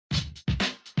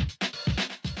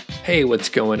Hey, what's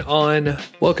going on?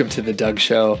 Welcome to The Doug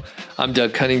Show. I'm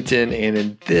Doug Cunnington, and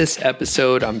in this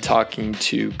episode, I'm talking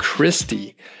to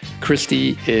Christy.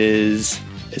 Christy is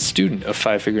a student of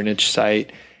Five Figure Niche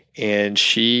Site, and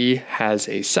she has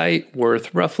a site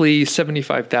worth roughly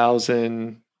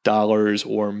 $75,000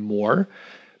 or more.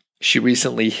 She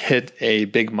recently hit a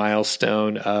big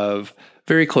milestone of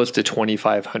very close to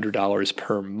 $2,500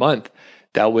 per month.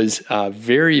 That was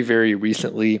very, very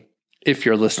recently, if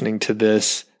you're listening to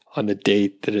this on the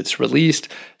date that it's released.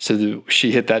 So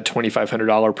she hit that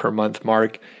 $2,500 per month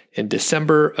mark in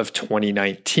December of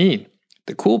 2019.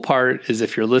 The cool part is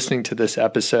if you're listening to this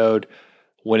episode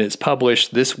when it's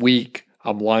published this week,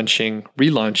 I'm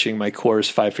relaunching my course,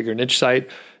 Five Figure Niche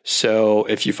Site. So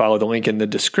if you follow the link in the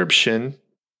description,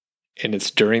 and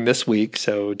it's during this week,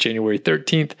 so January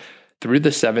 13th through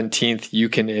the 17th, you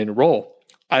can enroll.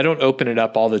 I don't open it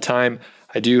up all the time.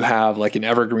 I do have like an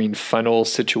evergreen funnel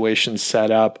situation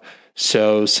set up.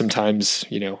 So sometimes,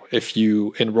 if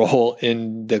you enroll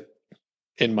in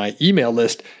my email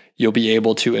list, you'll be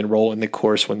able to enroll in the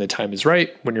course when the time is right,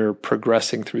 when you're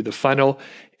progressing through the funnel.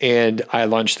 And I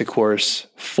launch the course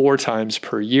 4 times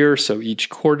per year. So each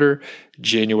quarter,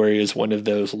 January is one of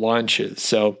those launches.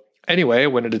 So anyway, I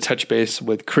wanted to touch base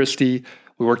with Christy.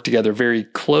 We worked together very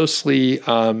closely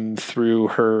through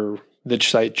her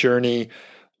niche site journey.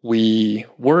 We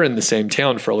were in the same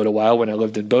town for a little while when I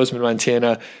lived in Bozeman,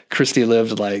 Montana. Christy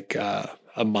lived like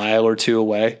a mile or two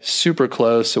away, super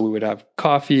close. So we would have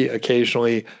coffee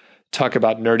occasionally, talk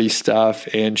about nerdy stuff.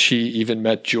 And she even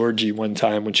met Georgie one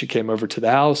time when she came over to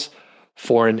the house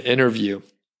for an interview.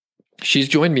 She's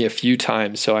joined me a few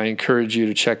times, so I encourage you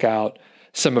to check out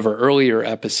some of her earlier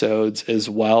episodes as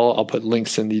well. I'll put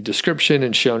links in the description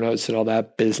and show notes and all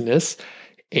that business.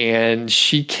 And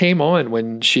she came on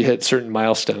when she hit certain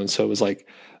milestones. So it was like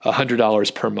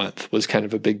 $100 per month was kind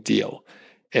of a big deal.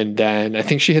 And then I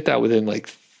think she hit that within like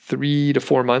 3 to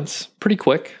 4 months, pretty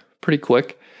quick.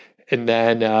 And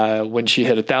then when she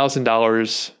hit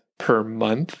 $1,000 per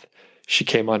month, she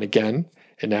came on again.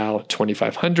 And now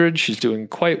 2,500, she's doing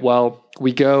quite well.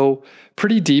 We go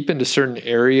pretty deep into certain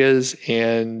areas,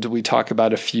 and we talk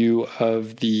about a few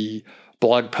of the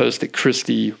blog post that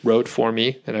Christy wrote for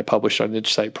me and I published on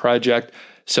Niche Site Project.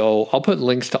 So I'll put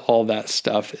links to all that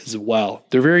stuff as well.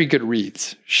 They're very good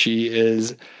reads. She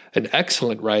is an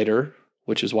excellent writer,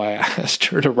 which is why I asked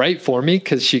her to write for me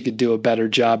because she could do a better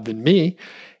job than me.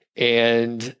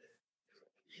 And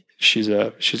she's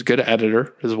a good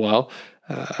editor as well.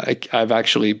 I've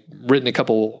actually written a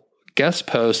couple guest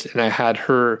posts and I had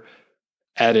her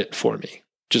edit for me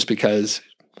just because,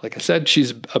 like I said,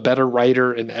 she's a better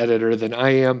writer and editor than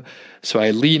I am, so I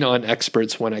lean on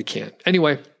experts when I can.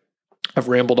 Anyway, I've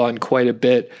rambled on quite a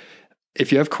bit.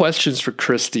 If you have questions for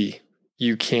Christy,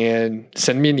 you can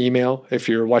send me an email. If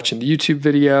you're watching the YouTube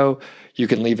video, you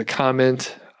can leave a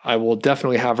comment. I will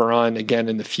definitely have her on again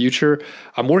in the future.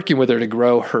 I'm working with her to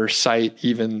grow her site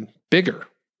even bigger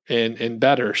and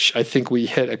better. I think we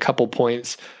hit a couple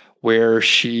points where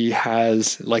she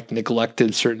has like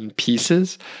neglected certain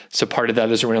pieces. So part of that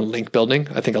is around link building.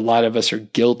 I think a lot of us are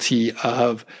guilty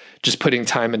of just putting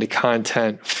time into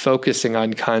content, focusing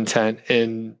on content,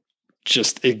 and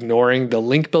just ignoring the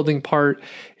link building part.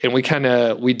 And we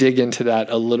dig into that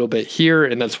a little bit here.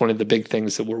 And that's one of the big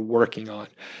things that we're working on.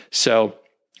 So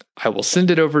I will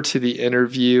send it over to the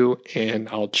interview and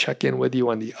I'll check in with you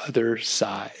on the other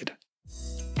side.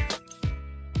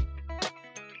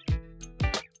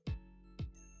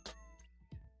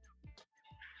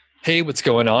 Hey, what's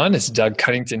going on? It's Doug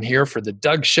Cunnington here for The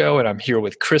Doug Show, and I'm here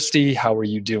with Christy. How are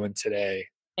you doing today?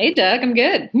 Hey, Doug. I'm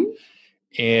good.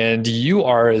 And you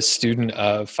are a student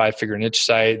of Five Figure Niche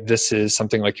Site. This is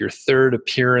something like your 3rd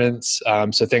appearance.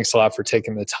 So thanks a lot for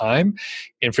taking the time.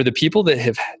 And for the people that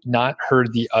have not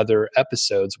heard the other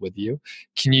episodes with you,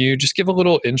 can you just give a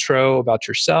little intro about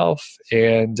yourself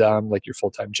and like your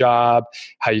full-time job,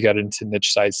 how you got into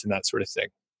niche sites and that sort of thing?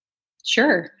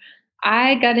 Sure.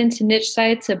 I got into niche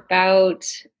sites about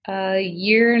a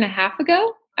year and a half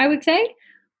ago, I would say.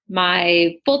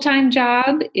 My full-time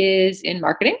job is in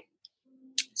marketing.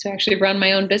 So I actually run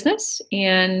my own business,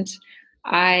 and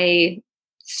I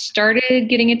started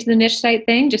getting into the niche site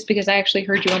thing just because I actually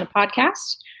heard you on a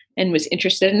podcast and was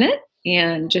interested in it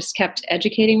and just kept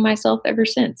educating myself ever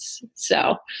since.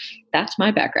 So that's my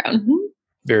background.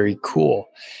 Very cool.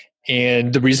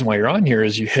 And the reason why you're on here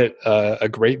is you hit a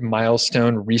great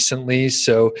milestone recently.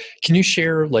 So can you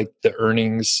share like the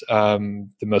earnings, the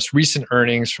most recent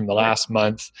earnings from the last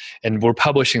month? And we're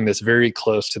publishing this very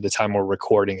close to the time we're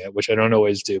recording it, which I don't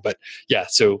always do. But yeah,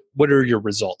 so what are your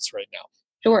results right now?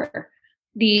 Sure.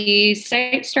 The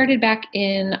site started back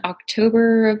in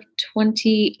October of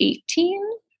 2018.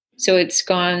 So it's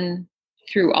gone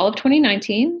through all of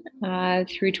 2019.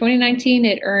 Through 2019,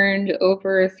 it earned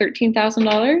over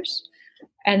 $13,000.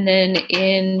 And then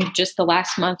in just the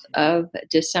last month of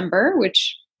December,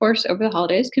 which of course over the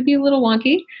holidays could be a little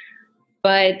wonky,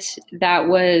 but that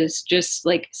was just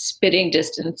like spitting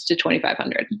distance to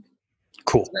 2,500.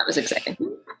 Cool. So that was exciting.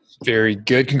 Very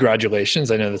good.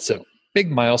 Congratulations. I know that's a big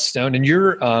milestone, and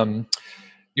you're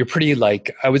pretty,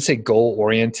 like, I would say, goal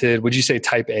oriented. Would you say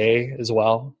type A as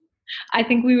well? I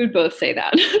think we would both say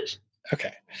that.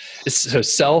 Okay. So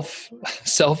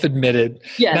self-admitted,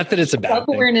 yes. Not that it's a bad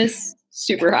self-awareness,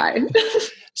 super high.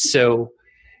 So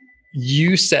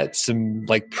you set some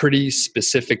like pretty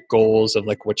specific goals of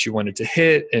like what you wanted to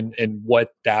hit and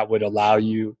what that would allow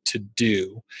you to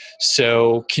do.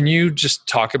 So can you just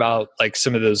talk about like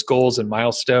some of those goals and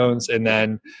milestones, and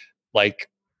then like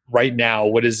right now,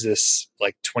 what is this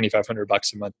like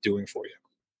 $2,500 a month doing for you?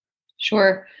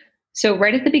 Sure. So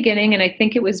right at the beginning, and I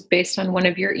think it was based on one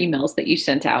of your emails that you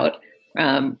sent out,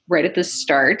 right at the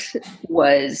start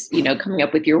was, coming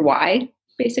up with your why,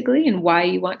 basically, and why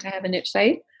you want to have a niche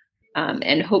site.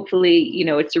 And hopefully,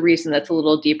 it's a reason that's a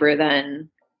little deeper than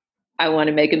I want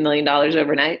to make $1 million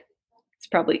overnight. It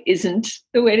probably isn't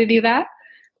the way to do that.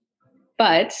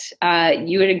 But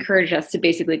you would encourage us to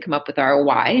basically come up with our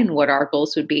why and what our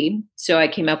goals would be. So I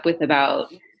came up with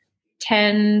about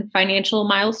 10 financial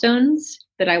milestones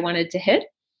that I wanted to hit,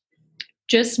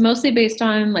 just mostly based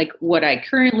on like what I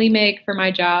currently make for my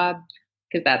job,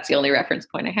 because that's the only reference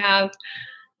point I have.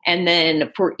 And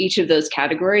then for each of those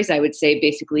categories, I would say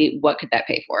basically, what could that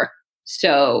pay for?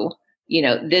 So,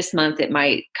 this month it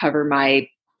might cover my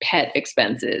pet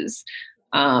expenses.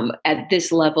 At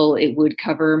this level, it would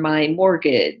cover my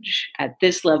mortgage. At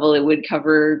this level, it would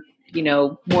cover,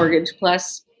 mortgage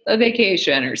plus a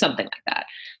vacation or something like that.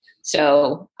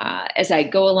 So as I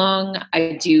go along,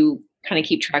 I do kind of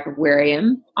keep track of where I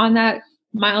am on that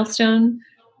milestone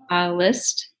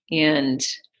list. And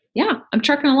yeah, I'm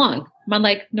trucking along. I'm on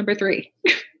like number 3.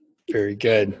 Very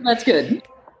good. That's good.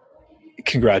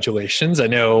 Congratulations. I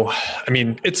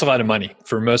mean, it's a lot of money.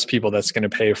 For most people, that's going to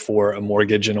pay for a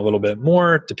mortgage and a little bit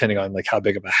more, depending on like how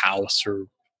big of a house or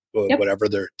whatever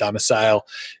their domicile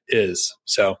is.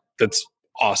 So that's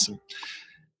awesome.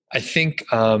 I think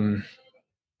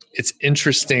it's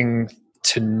interesting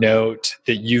to note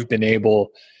that you've been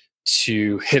able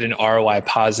to hit an ROI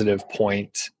positive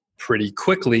point pretty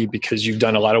quickly because you've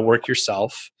done a lot of work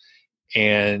yourself.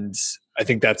 And I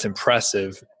think that's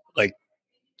impressive. Like,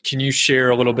 can you share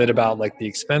a little bit about like the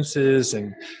expenses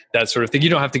and that sort of thing? You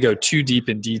don't have to go too deep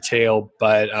in detail,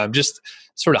 but just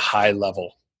sort of high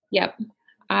level. Yep.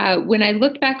 When I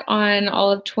looked back on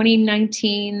all of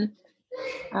 2019,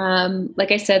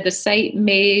 like I said, the site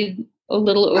made a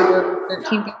little over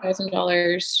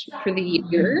 $13,000 for the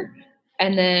year.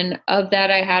 And then of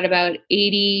that, I had about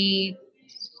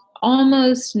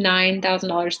almost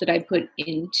 $9,000 that I put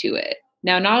into it.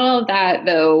 Now, not all of that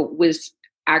though was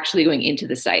actually going into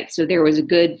the site. So there was a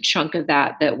good chunk of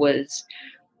that was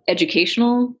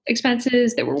educational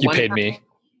expenses that were You paid me.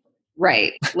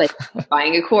 Right. Like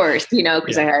buying a course,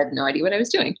 because I had no idea what I was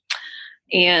doing.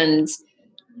 And,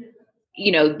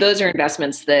 those are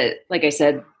investments that, like I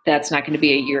said, that's not going to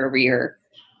be a year-over-year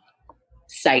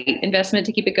site investment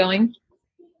to keep it going.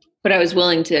 But I was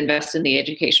willing to invest in the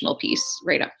educational piece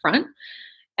right up front.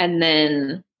 And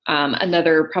then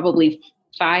another probably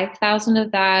 5,000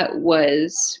 of that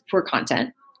was for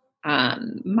content.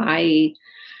 My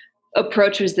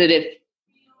approach was that if,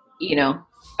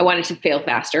 I wanted to fail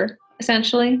faster,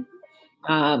 essentially.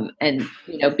 And,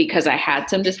 because I had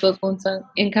some disposable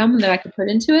income that I could put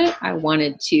into it, I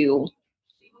wanted to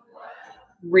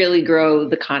really grow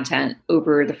the content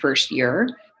over the first year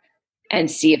and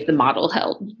see if the model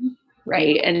held,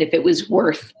 right? And if it was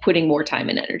worth putting more time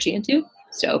and energy into.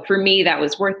 So for me, that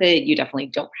was worth it. You definitely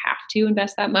don't have to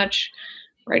invest that much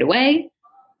right away.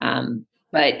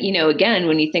 But, again,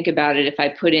 when you think about it, if I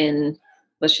put in,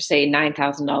 let's just say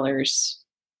 $9,000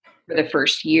 for the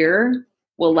first year,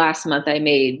 well, last month I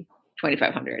made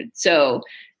 $2,500. So,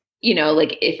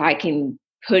 like if I can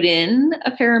put in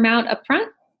a fair amount up front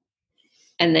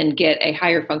and then get a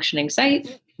higher functioning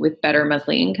site with better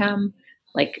monthly income,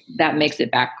 like that makes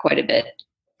it back quite a bit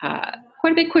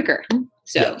quicker.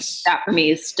 So yes. That for me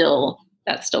is still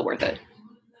worth it.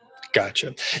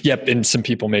 Gotcha. Yep. And some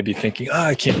people may be thinking,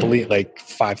 I can't believe like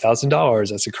 $5,000.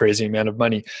 That's a crazy amount of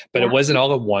money, but It wasn't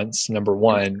all at once, number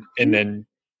one. And then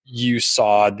you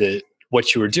saw that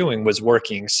what you were doing was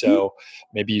working. So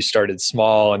maybe you started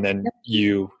small and then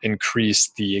you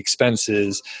increased the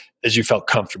expenses as you felt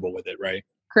comfortable with it, right?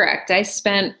 Correct. I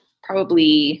spent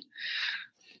probably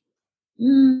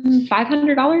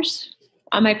 $500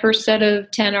 on my first set of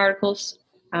 10 articles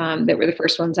that were the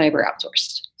first ones I ever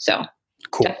outsourced. So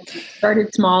cool. Definitely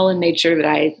started small and made sure that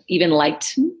I even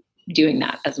liked doing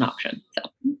that as an option. So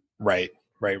Right.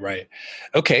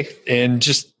 Okay. And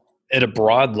just at a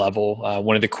broad level,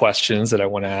 one of the questions that I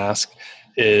want to ask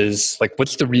is like,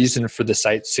 what's the reason for the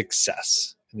site's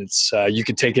success? And it's, you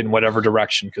could take it in whatever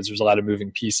direction because there's a lot of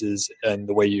moving pieces and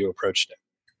the way you approached it.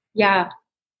 Yeah.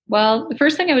 Well, the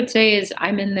first thing I would say is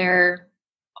I'm in there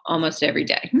almost every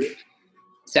day.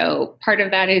 So part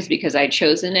of that is because I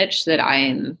chose a niche that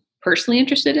I'm personally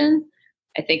interested in.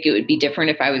 I think it would be different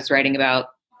if I was writing about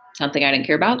something I didn't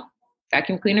care about,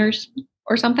 vacuum cleaners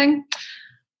or something,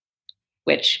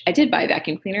 which I did buy a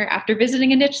vacuum cleaner after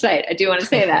visiting a niche site. I do want to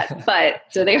say that, but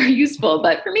so they are useful,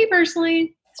 but for me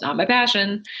personally, it's not my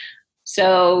passion.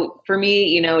 So for me,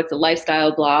 you know, it's a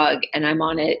lifestyle blog and I'm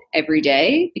on it every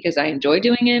day because I enjoy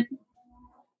doing it.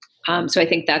 So I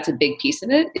think that's a big piece of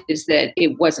it, is that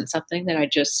it wasn't something that I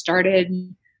just started,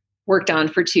 worked on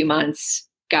for 2 months,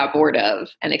 got bored of,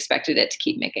 and expected it to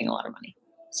keep making a lot of money.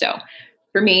 So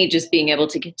for me, just being able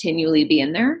to continually be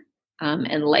in there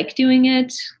and like doing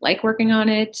it, like working on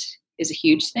it is a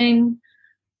huge thing.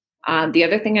 The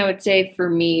other thing I would say for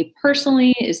me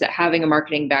personally is that having a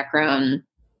marketing background,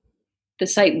 the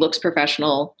site looks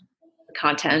professional, the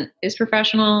content is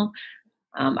professional.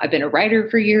 I've been a writer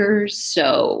for years,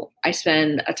 so I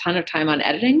spend a ton of time on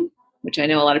editing, which I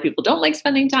know a lot of people don't like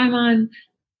spending time on.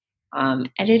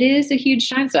 And it is a huge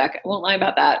time suck. I won't lie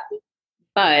about that.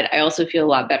 But I also feel a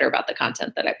lot better about the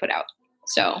content that I put out.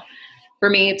 So for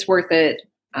me, it's worth it.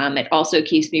 It also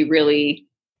keeps me really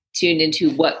tuned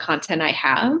into what content I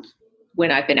have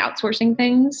when I've been outsourcing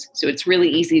things. So it's really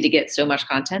easy to get so much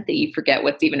content that you forget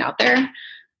what's even out there,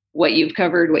 what you've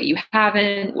covered, what you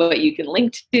haven't, what you can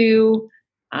link to.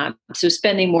 So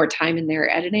spending more time in there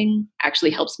editing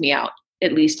actually helps me out,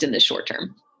 at least in the short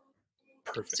term.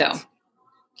 Perfect. So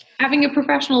having a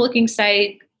professional looking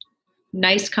site,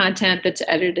 nice content that's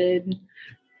edited,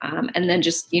 and then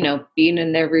just, you know, being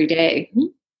in there every day,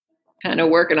 kind of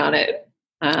working on it.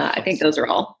 I think those are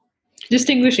all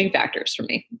distinguishing factors for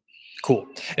me. Cool.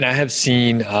 And I have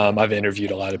seen, I've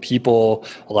interviewed a lot of people,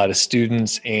 a lot of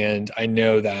students, and I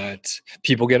know that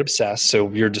people get obsessed. So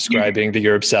you're describing that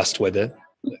you're obsessed with it.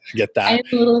 I get that. I am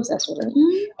a little obsessed with it.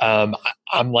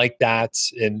 I'm like that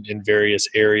in various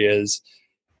areas.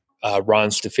 Ron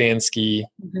Stefanski,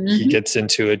 he gets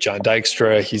into it. John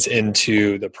Dykstra, he's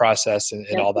into the process and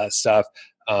all that stuff.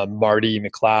 Marty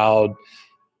McLeod,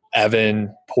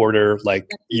 Evan Porter,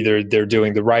 like either they're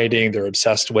doing the writing, they're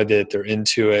obsessed with it, they're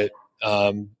into it.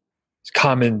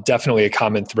 Definitely a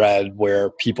common thread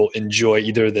where people enjoy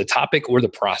either the topic or the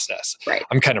process. Right.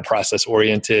 I'm kind of process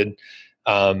oriented.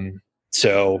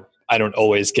 So I don't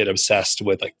always get obsessed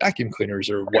with like vacuum cleaners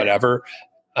or whatever.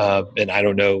 And I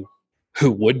don't know who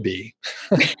would be,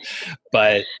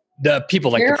 but the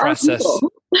people like the process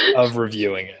of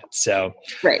reviewing it. So,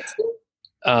 right.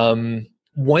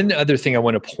 One other thing I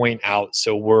want to point out.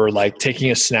 So we're like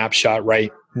taking a snapshot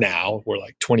right now. We're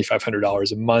like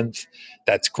 $2,500 a month.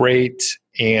 That's great.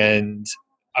 And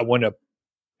I want to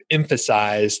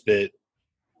emphasize that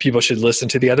people should listen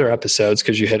to the other episodes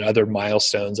because you hit other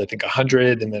milestones, I think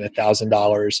 $100 and then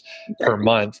 $1,000 per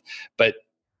month. But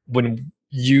when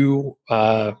you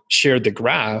shared the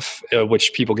graph,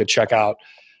 which people could check out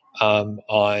on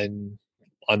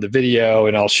the video,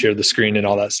 and I'll share the screen and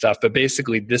all that stuff. But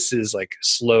basically, this is like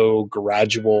slow,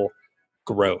 gradual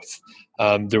growth.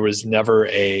 There was never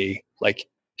a like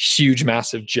huge,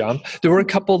 massive jump. There were a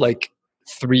couple like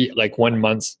one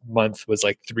month was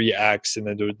like 3x, and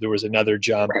then there was another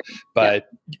jump. But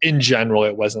in general,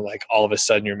 it wasn't like all of a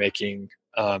sudden you're making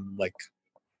like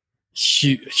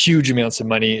huge amounts of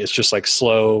money. It's just like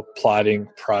slow plodding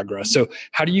progress. So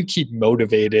how do you keep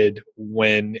motivated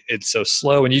when it's so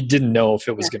slow and you didn't know if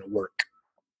it was going to work?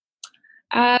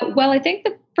 Well, I think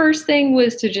the first thing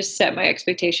was to just set my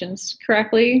expectations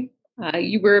correctly.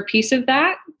 You were a piece of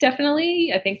that,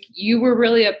 definitely. I think you were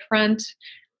really upfront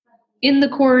in the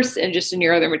course and just in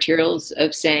your other materials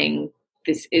of saying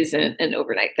this isn't an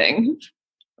overnight thing,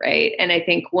 right? And I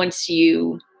think once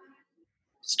you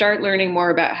start learning more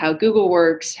about how Google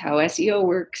works, how SEO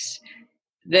works,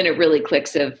 then it really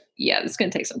clicks of, yeah, this is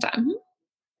going to take some time.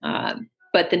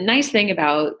 But the nice thing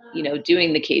about, you know,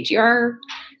 doing the KGR,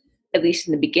 at least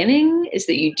in the beginning, is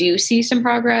that you do see some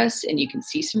progress and you can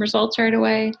see some results right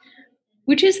away,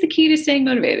 which is the key to staying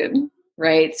motivated.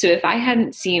 right? So if I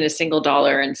hadn't seen a single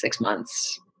dollar in 6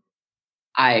 months,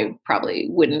 I probably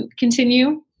wouldn't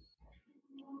continue.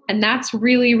 And that's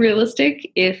really realistic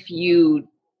if you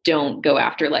don't go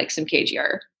after like some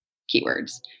KGR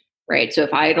keywords, right? So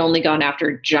if I had only gone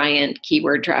after giant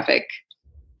keyword traffic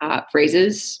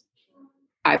phrases,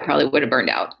 I probably would have burned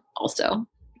out also,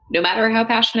 no matter how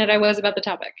passionate I was about the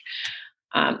topic.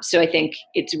 So I think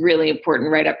it's really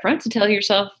important right up front to tell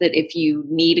yourself that if you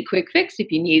need a quick fix,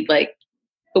 if you need like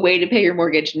a way to pay your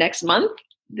mortgage next month,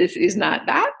 this is not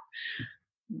that.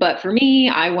 But for me,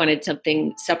 I wanted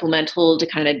something supplemental to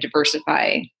kind of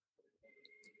diversify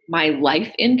my life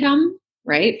income,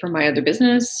 right, from my other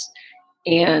business.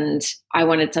 And I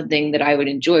wanted something that I would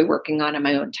enjoy working on in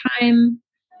my own time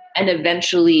and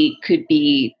eventually could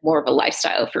be more of a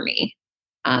lifestyle for me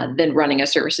than running a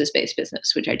services-based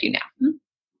business, which I do now.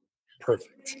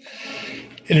 Perfect.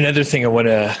 And another thing I want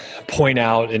to point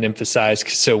out and emphasize,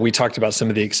 so we talked about some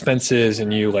of the expenses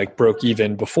and you like broke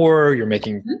even before, you're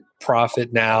making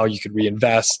profit now, you could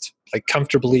reinvest like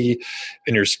comfortably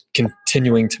and you're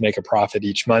continuing to make a profit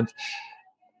each month.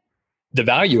 The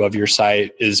value of your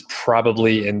site is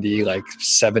probably in the like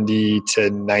 $70,000 to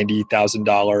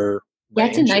 $90,000 range.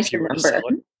 That's a nicer number.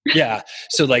 Yeah.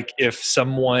 So like if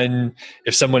someone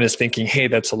is thinking, hey,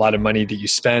 that's a lot of money that you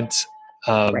spent,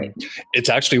 Right. it's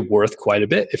actually worth quite a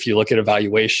bit if you look at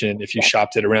evaluation, if you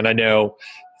shopped it around. I know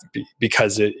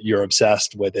because you're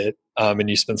obsessed with it and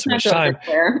you spend so much time,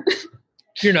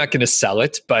 you're not going to sell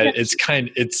it, but it's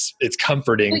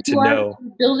comforting to know.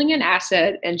 Building an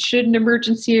asset, and should an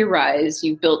emergency arise,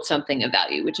 you built something of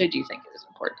value, which I do think is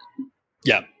important.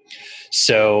 Yeah.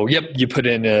 So, you put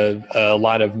in a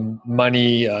lot of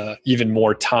money, even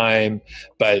more time,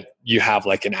 but you have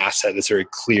like an asset that's very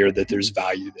clear that there's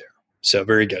value there. So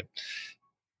very good.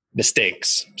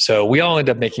 Mistakes. So we all end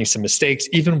up making some mistakes,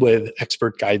 even with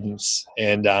expert guidance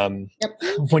and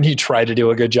when you try to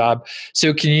do a good job.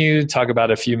 So can you talk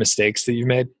about a few mistakes that you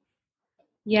made?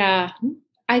 Yeah.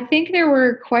 I think there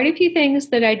were quite a few things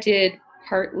that I did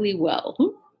partly well,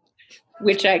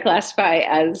 which I classify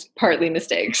as partly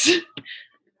mistakes.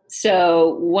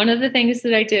 So one of the things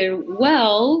that I did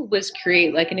well was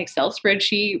create like an Excel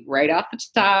spreadsheet right off the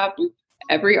top.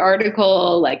 Every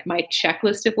article, like my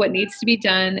checklist of what needs to be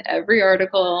done, every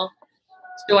article.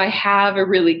 So I have a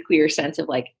really clear sense of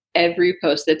like every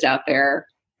post that's out there,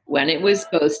 when it was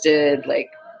posted, like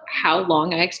how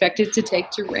long I expect it to take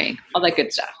to rank, all that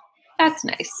good stuff. That's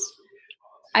nice.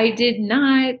 I did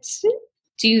not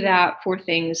do that for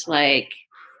things like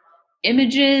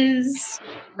images,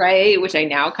 right? Which I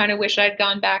now kind of wish I'd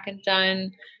gone back and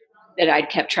done. That I'd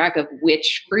kept track of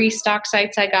which free stock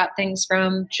sites I got things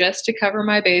from just to cover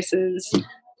my bases.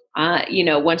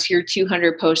 Once you're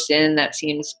 200 posts in, that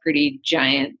seems pretty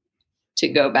giant to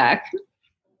go back.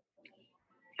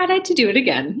 I'd like to do it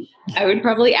again. I would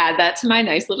probably add that to my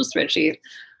nice little spreadsheet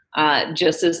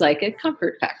just as like a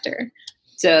comfort factor.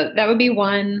 So that would be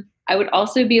one. I would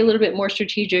also be a little bit more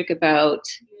strategic about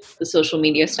the social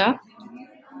media stuff.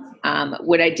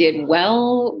 What I did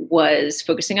well was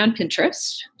focusing on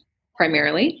Pinterest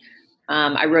primarily.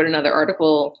 I wrote another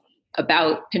article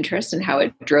about Pinterest and how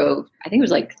it drove, I think it was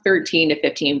like 13 to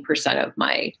 15% of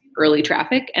my early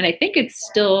traffic. And I think it's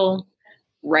still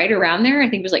right around there. I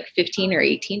think it was like 15 or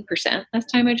 18% last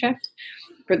time I checked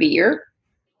for the year,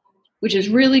 which is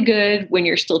really good when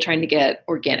you're still trying to get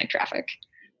organic traffic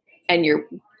and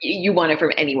you want it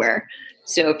from anywhere.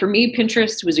 So for me,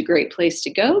 Pinterest was a great place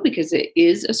to go because it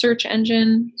is a search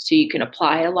engine. So you can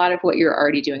apply a lot of what you're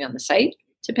already doing on the site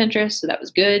to Pinterest. So that was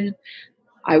good.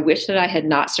 I wish that I had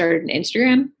not started an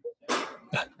Instagram.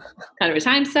 Kind of a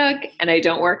time suck, and I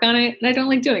don't work on it, and I don't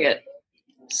like doing it.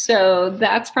 So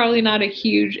that's probably not a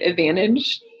huge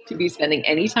advantage to be spending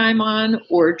any time on,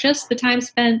 or just the time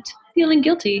spent feeling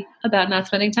guilty about not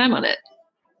spending time on it.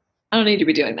 I don't need to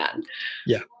be doing that.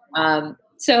 Yeah.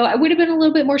 So I would have been a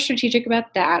little bit more strategic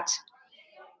about that.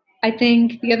 I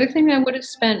think the other thing I would have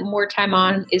spent more time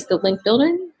on is the link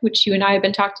building, which you and I have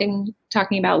been talking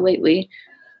about lately,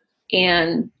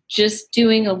 and just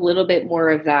doing a little bit more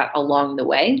of that along the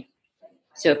way.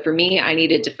 So for me, I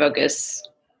needed to focus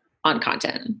on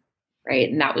content, right?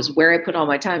 And that was where I put all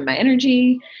my time, my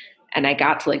energy, and I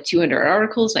got to like 200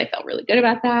 articles, and I felt really good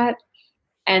about that.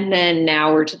 And then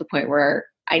now we're to the point where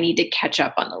I need to catch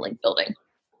up on the link building.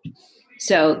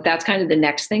 So that's kind of the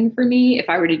next thing for me. If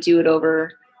I were to do it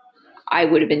over, I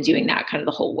would have been doing that kind of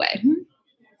the whole way.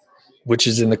 Which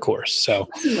is in the course. So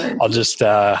I'll just,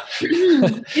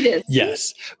 it is.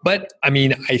 Yes. But I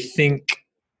mean, I think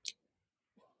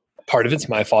part of it's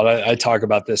my fault. I talk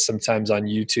about this sometimes on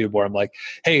YouTube where I'm like,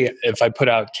 hey, if I put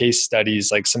out case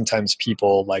studies, like sometimes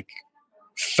people like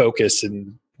focus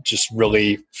and just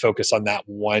really focus on that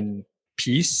one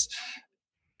piece.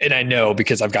 And I know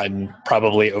because I've gotten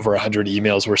probably over 100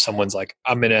 emails where someone's like,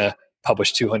 I'm going to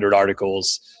publish 200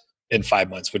 articles in 5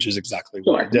 months, which is exactly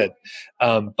what I did.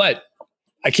 But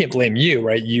I can't blame you,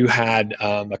 right? You had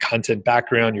a content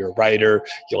background, you're a writer,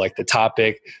 you like the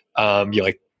topic, you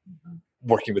like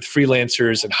working with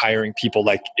freelancers and hiring people.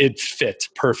 Like, it fit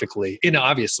perfectly. And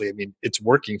obviously, I mean, it's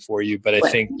working for you, but I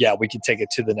think, yeah, we could take it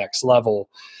to the next level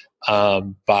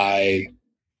by,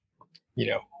 you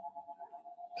know,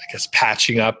 I guess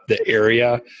patching up the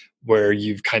area where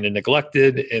you've kind of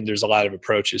neglected, and there's a lot of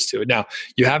approaches to it. Now,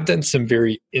 you have done some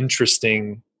very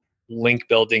interesting link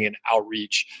building and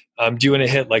outreach. Do you want to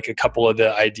hit like a couple of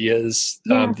the ideas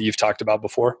that you've talked about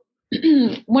before?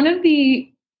 One of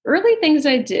the early things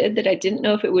I did that I didn't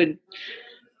know if it would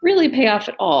really pay off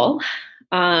at all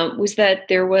was that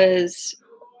there was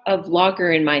a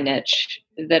vlogger in my niche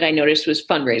that I noticed was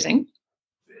fundraising.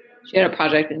 She had a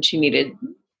project and she needed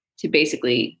to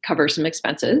basically cover some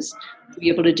expenses to be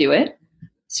able to do it.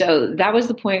 So that was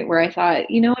the point where I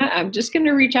thought, you know what, I'm just going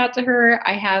to reach out to her.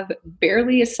 I have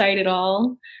barely a site at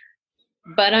all,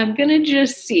 but I'm going to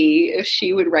just see if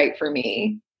she would write for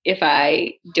me if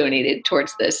I donated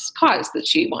towards this cause that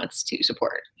she wants to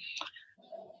support.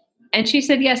 And she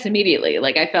said yes immediately.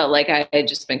 Like, I felt like I had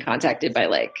just been contacted by,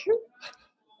 like,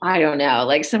 I don't know,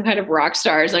 like some kind of rock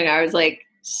stars. Like, I was like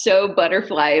so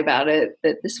butterfly about it,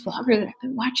 that this vlogger that I've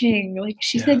been watching, like,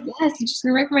 she said yes, and she's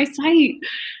going to write for my site.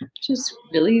 Just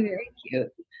really very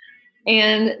cute.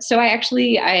 And so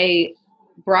I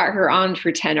brought her on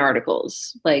for 10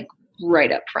 articles, like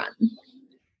right up front,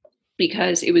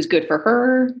 because it was good for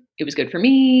her, it was good for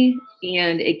me,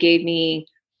 and it gave me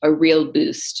a real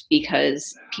boost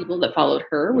because people that followed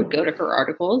her would go to her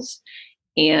articles,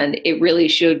 and it really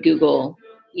showed Google,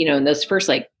 you know, in those first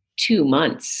like 2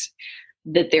 months,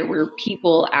 that there were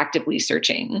people actively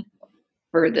searching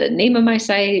for the name of my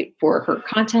site, for her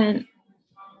content.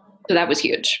 So that was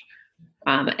huge.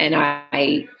 And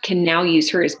I can now use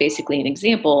her as basically an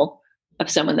example of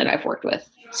someone that I've worked with.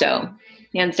 So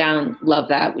hands down, love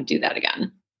that, would do that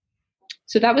again.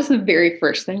 So that was the very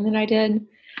first thing that I did.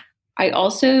 I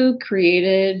also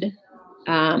created,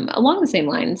 along the same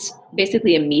lines,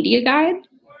 basically a media guide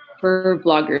for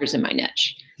bloggers in my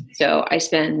niche. So I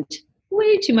spend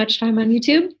way too much time on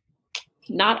YouTube,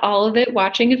 not all of it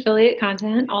watching affiliate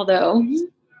content, although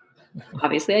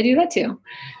obviously I do that too.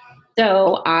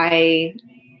 So I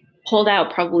pulled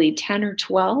out probably 10 or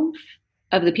 12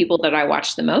 of the people that I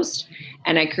watched the most,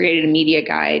 and I created a media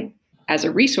guide as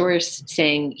a resource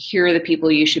saying, here are the people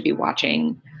you should be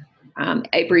watching.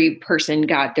 Every person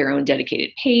got their own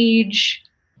dedicated page,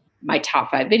 my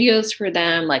top 5 videos for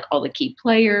them, like all the key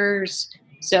players.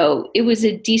 So it was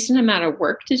a decent amount of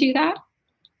work to do that,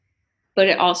 but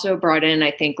it also brought in, I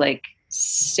think, like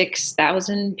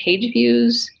 6,000 page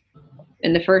views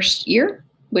in the first year,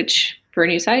 which for a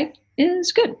new site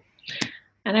is good.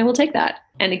 And I will take that.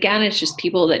 And again, it's just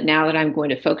people that now that I'm going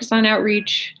to focus on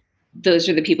outreach, those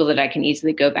are the people that I can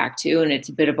easily go back to. And it's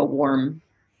a bit of a warm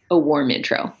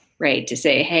intro, right? To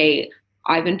say, hey,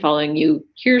 I've been following you.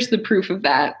 Here's the proof of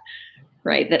that,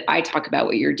 right? That I talk about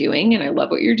what you're doing and I love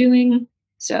what you're doing.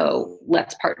 So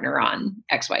let's partner on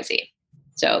XYZ.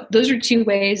 So those are 2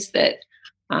 ways that,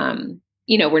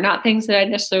 were not things that I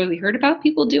necessarily heard about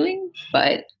people doing,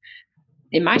 but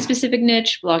in my specific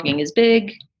niche, blogging is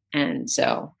big. And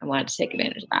so I wanted to take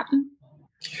advantage of that.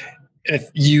 If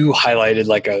you highlighted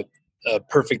like a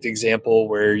perfect example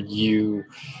where you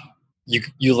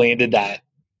landed that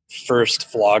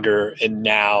first vlogger, and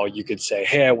now you could say,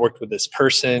 hey, I worked with this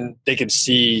person. They could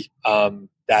see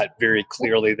that very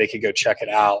clearly. They could go check it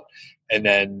out. And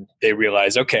then they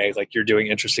realize, okay, like, you're doing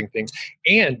interesting things.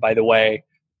 And by the way,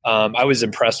 I was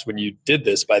impressed when you did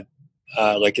this, but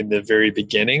like in the very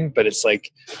beginning, but it's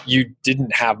like you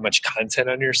didn't have much content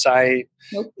on your site.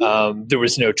 Nope. There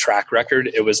was no track record.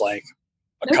 It was like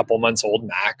a couple months old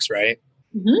max, right?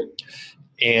 Mm-hmm.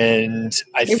 And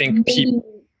I think people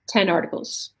 10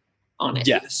 articles on it.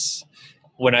 Yes.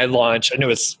 When I launched, I know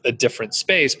it's a different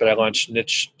space, but I launched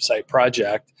Niche Site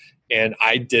Project, and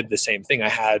I did the same thing. I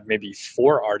had maybe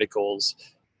 4 articles,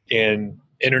 and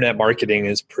internet marketing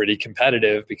is pretty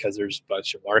competitive because there's a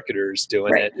bunch of marketers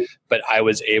doing it. But I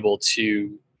was able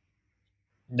to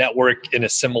network in a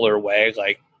similar way,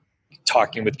 like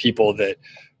talking with people that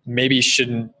maybe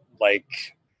shouldn't like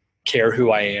care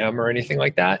who I am or anything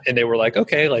like that. And they were like,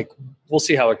 okay, like, we'll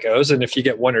see how it goes. And if you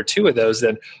get 1 or 2 of those,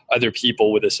 then other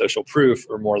people with a social proof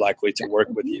are more likely to work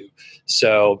with you.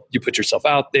 So you put yourself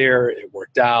out there, it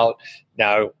worked out.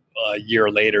 Now, a year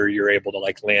later, you're able to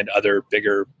like land other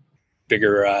bigger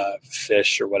bigger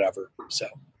fish or whatever. So,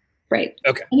 right.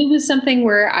 Okay. And it was something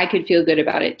where I could feel good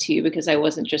about it too, because I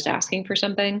wasn't just asking for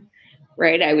something,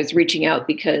 right? I was reaching out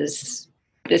because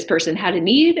this person had a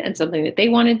need and something that they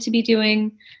wanted to be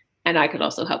doing, and I could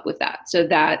also help with that. So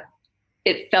that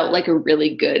it felt like a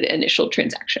really good initial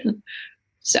transaction.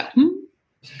 So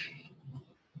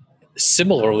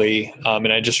similarly,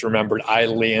 and I just remembered I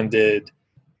landed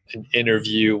an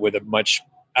interview with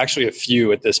actually a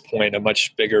few at this point, a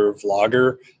much bigger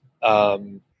vlogger,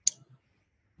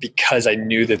 because I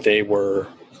knew that they were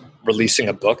releasing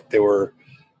a book. They were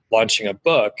launching a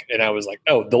book, and I was like,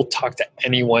 oh, they'll talk to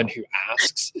anyone who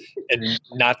asks, and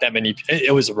not that many.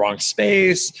 It was the wrong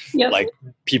space. Yep. Like,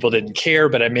 people didn't care,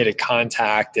 but I made a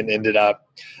contact and ended up,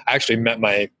 I actually met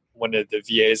one of the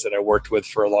VAs that I worked with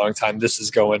for a long time. This is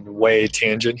going way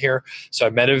tangent here. So I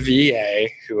met a VA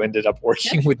who ended up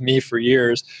working with me for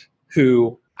years,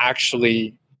 who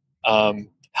actually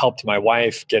helped my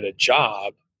wife get a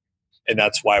job. And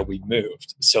that's why we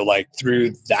moved. So like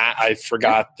through that, I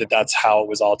forgot that that's how it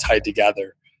was all tied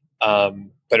together.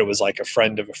 But it was like a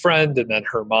friend of a friend, and then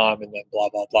her mom, and then blah,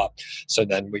 blah, blah. So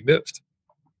then we moved.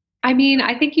 I mean,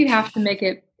 I think you have to make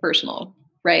it personal,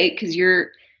 right? Because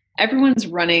everyone's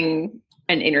running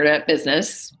an internet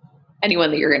business,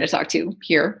 anyone that you're going to talk to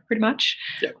here, pretty much.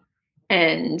 Yeah.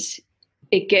 And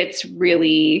it gets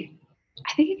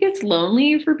I think it gets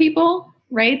lonely for people,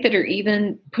 right? That are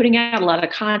even putting out a lot of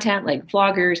content, like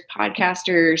vloggers,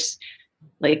 podcasters.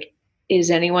 Like,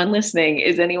 is anyone listening?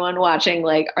 Is anyone watching?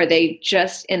 Like, are they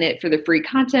just in it for the free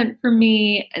content from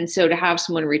me? And so to have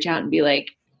someone reach out and be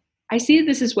like, I see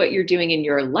this is what you're doing in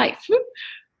your life,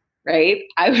 right?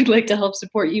 I would like to help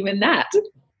support you in that.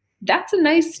 That's a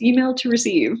nice email to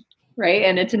receive, right?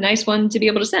 And it's a nice one to be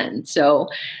able to send. So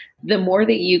the more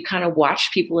that you kind of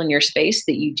watch people in your space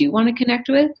that you do want to connect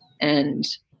with and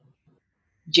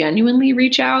genuinely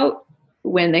reach out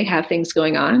when they have things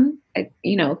going on,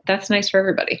 that's nice for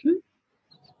everybody.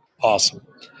 Awesome.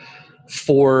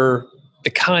 For the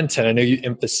content, I know you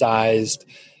emphasized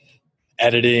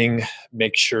editing,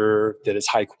 make sure that it's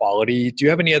high quality. Do you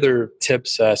have any other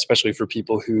tips, especially for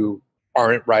people who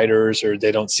aren't writers or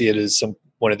they don't see it as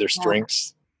one of their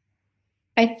strengths?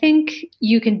 I think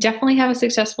you can definitely have a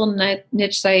successful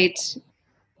niche site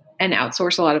and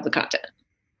outsource a lot of the content,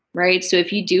 right? So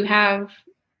if you do have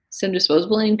some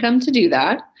disposable income to do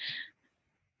that,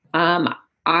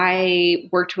 I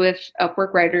worked with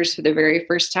UpWork writers for the very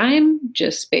first time,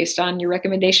 just based on your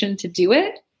recommendation to do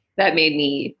it. That made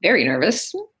me very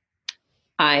nervous.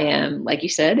 I am, like you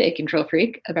said, a control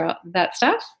freak about that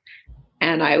stuff.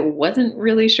 And I wasn't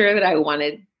really sure that I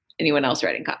wanted anyone else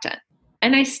writing content.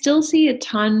 And I still see a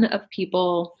ton of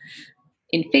people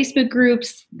in Facebook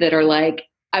groups that are like,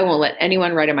 I won't let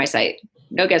anyone write on my site.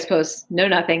 No guest posts, no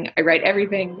nothing. I write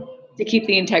everything to keep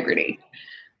the integrity,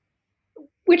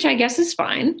 which I guess is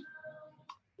fine.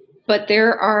 But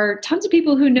there are tons of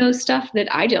people who know stuff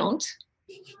that I don't,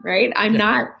 right? I'm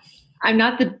not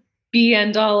the be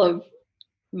end all of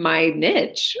my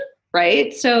niche,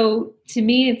 right? So to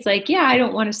me, it's like, yeah, I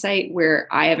don't want a site where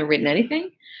I haven't written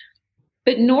anything,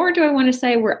 but nor do I want to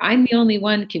say where I'm the only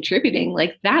one contributing.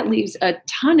 Like, that leaves a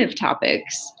ton of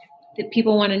topics that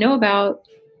people want to know about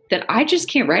that I just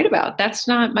can't write about. That's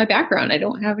not my background. I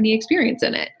don't have any experience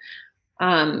in it.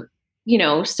 So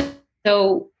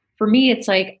for me, it's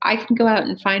like, I can go out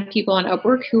and find people on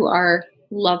UpWork who are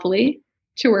lovely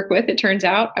to work with. It turns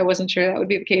out I wasn't sure that would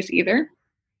be the case either.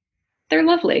 They're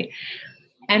lovely.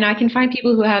 And I can find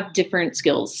people who have different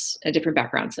skills and different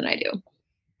backgrounds than I do.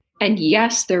 And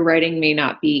yes, their writing may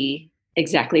not be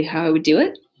exactly how I would do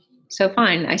it. So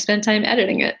fine, I spend time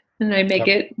editing it and I make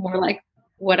it more like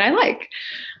what I like.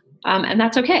 And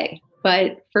that's okay.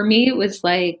 But for me, it was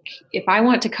like, if I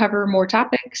want to cover more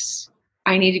topics,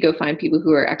 I need to go find people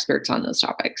who are experts on those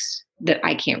topics that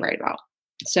I can't write about.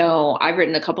 So I've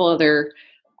written a couple other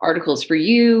articles for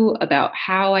you about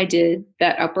how I did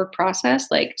that UpWork process,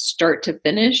 like start to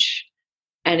finish.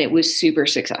 And it was super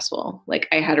successful. Like,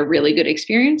 I had a really good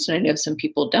experience, and I know some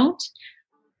people don't.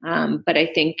 But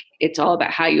I think it's all about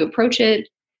how you approach it,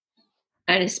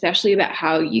 and especially about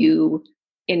how you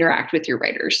interact with your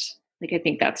writers. Like, I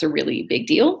think that's a really big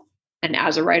deal. And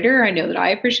as a writer, I know that I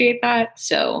appreciate that.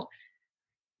 So,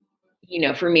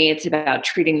 for me, it's about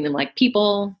treating them like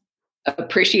people,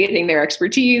 appreciating their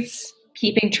expertise,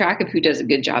 keeping track of who does a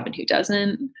good job and who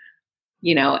doesn't,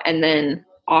 and then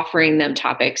offering them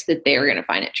topics that they're going to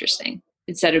find interesting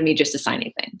instead of me just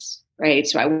assigning things, right?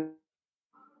 So I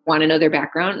want to know their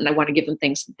background, and I want to give them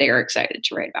things that they're excited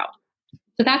to write about.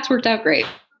 So that's worked out great.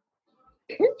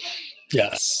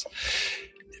 Yes.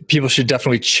 People should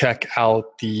definitely check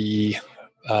out the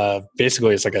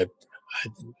basically it's like a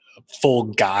full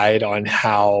guide on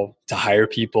how to hire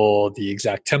people, the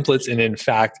exact templates. And in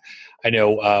fact, I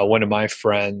know one of my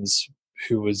friends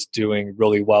who was doing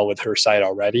really well with her site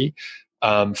already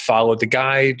followed the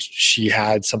guide. She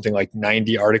had something like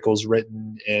 90 articles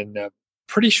written in a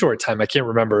pretty short time. I can't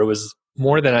remember. It was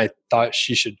more than I thought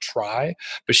she should try,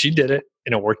 but she did it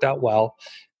and it worked out well.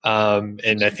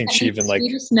 And I think she even like,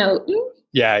 note.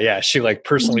 Yeah. She like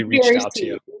personally reached out to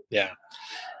you. Yeah.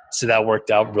 So that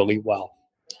worked out really well.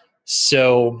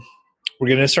 So we're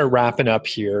going to start wrapping up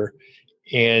here.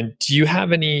 And do you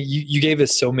have any, you gave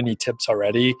us so many tips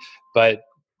already, but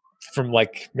from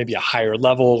like maybe a higher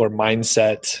level or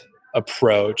mindset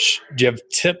approach, do you have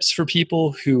tips for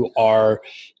people who are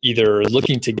either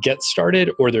looking to get started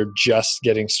or they're just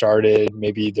getting started?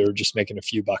 Maybe they're just making a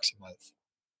few bucks a month.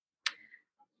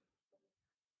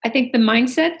 I think the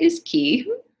mindset is key.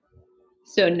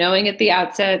 So knowing at the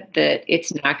outset that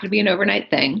it's not going to be an overnight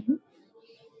thing,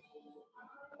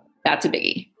 that's a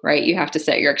biggie, right? You have to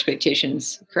set your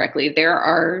expectations correctly. There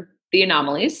are the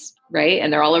anomalies, right?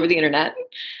 And they're all over the internet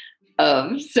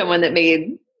of someone that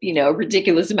made, a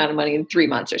ridiculous amount of money in 3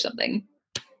 months or something.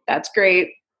 That's great.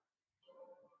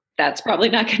 That's probably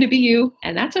not going to be you,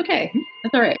 and that's okay.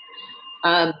 That's all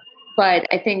right. But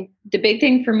I think the big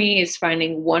thing for me is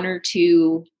finding one or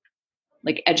two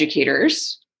like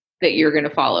educators that you're going to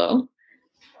follow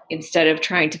instead of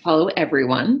trying to follow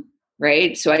everyone,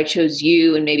 right? So I chose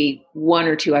you and maybe one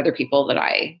or two other people that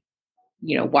I,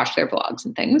 watch their vlogs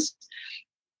and things.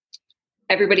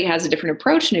 Everybody has a different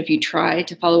approach. And if you try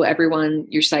to follow everyone,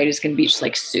 your site is going to be just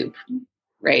like soup,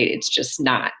 right? It's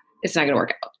not going to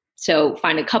work out. So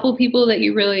find a couple people that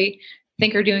you really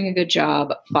think are doing a good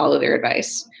job, follow their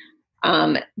advice.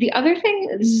 The other thing,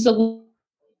 this is a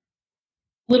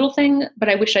little thing, but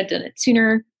I wish I'd done it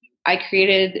sooner. I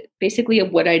created basically a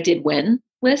what I did when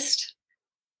list.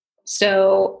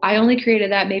 So I only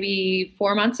created that maybe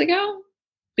 4 months ago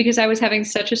because I was having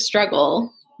such a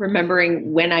struggle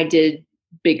remembering when I did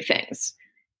big things.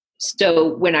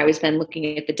 So when I was then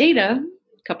looking at the data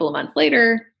a couple of months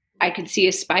later, I could see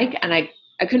a spike and I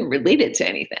couldn't relate it to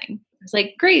anything. I was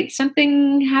like, great,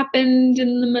 something happened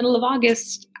in the middle of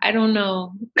August. I don't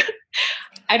know.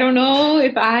 I don't know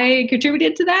if I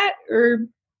contributed to that or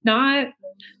not.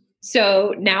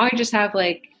 So now I just have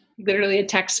like literally a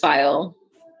text file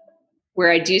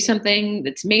where I do something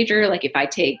that's major. Like if I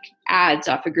take ads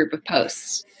off a group of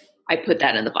posts, I put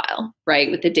that in the file, right,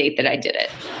 with the date that I did it.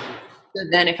 So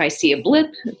then if I see a blip,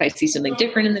 if I see something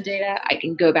different in the data, I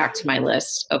can go back to my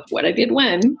list of what I did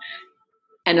when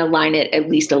and align it at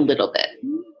least a little bit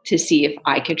to see if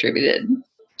I contributed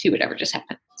to whatever just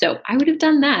happened. So I would have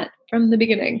done that from the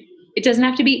beginning. It doesn't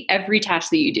have to be every task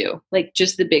that you do, like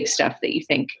just the big stuff that you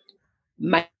think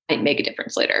might make a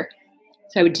difference later.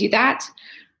 So I would do that.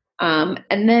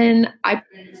 And then I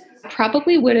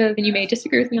probably would have, and you may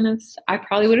disagree with me on this, I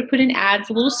probably would have put in ads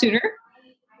a little sooner.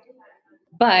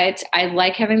 But I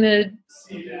like having the,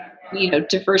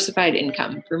 diversified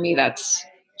income. For me, that's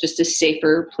just a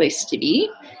safer place to be.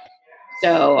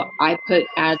 So I put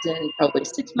ads in probably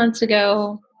 6 months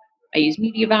ago. I use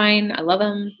Mediavine. I love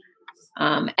them.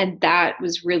 And that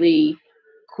was really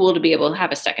cool to be able to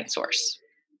have a second source.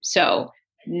 So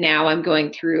now I'm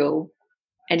going through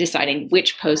and deciding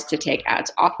which posts to take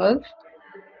ads off of.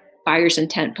 Buyer's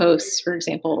intent posts, for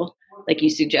example, like you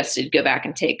suggested, go back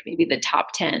and take maybe the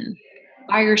top 10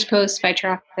 buyers posts by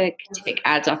traffic, take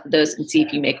ads off of those and see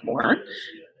if you make more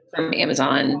from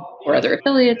Amazon or other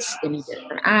affiliates than you did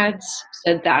from ads.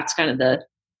 So that's kind of the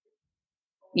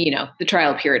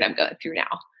trial period I'm going through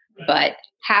now. But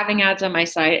having ads on my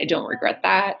site, I don't regret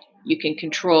that. You can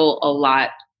control a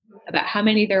lot about how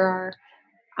many there are,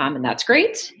 and that's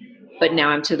great. But now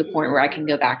I'm to the point where I can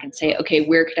go back and say, okay,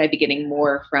 where could I be getting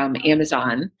more from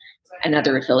Amazon and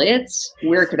other affiliates?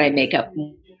 Where could I make up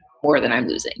more than I'm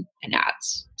losing in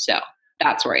ads? So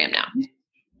that's where I am now.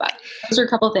 But those are a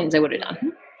couple of things I would have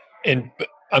done. And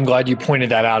I'm glad you pointed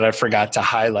that out. I forgot to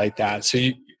highlight that. So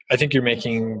I think you're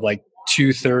making like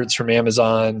 2/3 from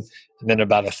Amazon and then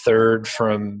about 1/3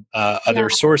 from other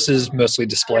sources, mostly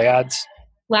display ads.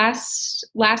 Last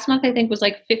month, I think was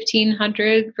like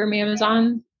 1,500 from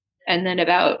Amazon and then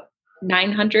about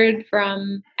 900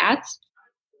 from ads.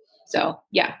 So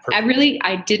yeah, perfect.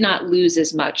 I did not lose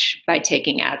as much by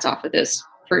taking ads off of those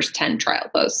first 10 trial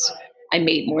posts. I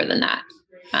made more than that.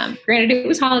 Granted, it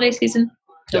was holiday season,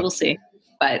 so we'll see.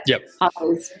 But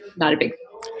holidays, not a big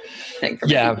thing for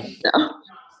me. Yeah. So.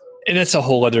 And it's a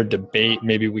whole other debate.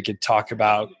 Maybe we could talk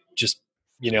about just,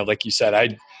 like you said,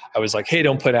 I was like, hey,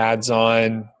 don't put ads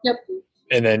on. Yep.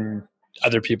 And then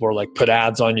other people are like, put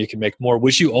ads on, you can make more,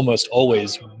 which you almost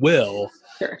always will.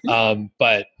 Sure.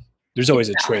 But there's always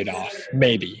a trade-off.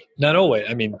 Maybe not always.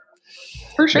 I mean,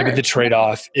 For sure. maybe the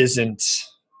trade-off isn't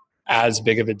as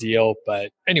big of a deal,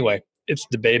 but anyway, it's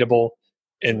debatable.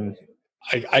 And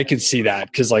I could see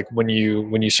that because like when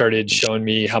you started showing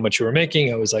me how much you were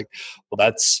making, I was like, well,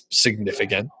 that's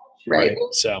significant. Right.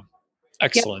 So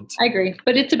excellent. Yeah, I agree.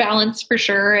 But it's a balance for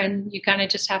sure. And you kind of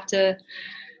just have to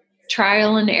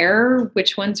trial and error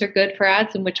which ones are good for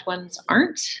ads and which ones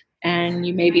aren't. And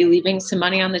you may be leaving some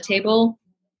money on the table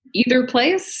either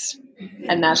place.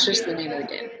 And that's just the name of the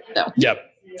game. So. Yep.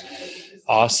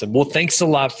 Awesome. Well, thanks a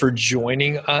lot for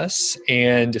joining us.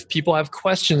 And if people have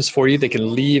questions for you, they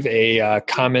can leave a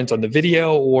comment on the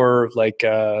video or like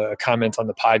a comment on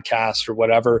the podcast or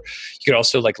whatever. You could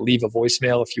also like leave a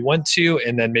voicemail if you want to,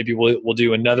 and then maybe we'll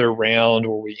do another round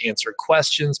where we answer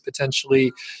questions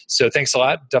potentially. So thanks a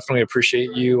lot. Definitely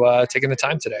appreciate you taking the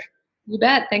time today. You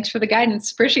bet. Thanks for the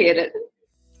guidance. Appreciate it.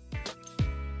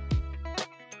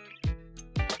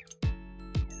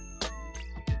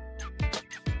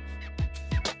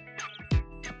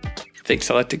 Thanks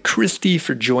a lot to Christy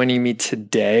for joining me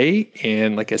today.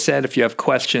 And like I said, if you have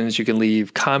questions, you can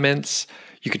leave comments.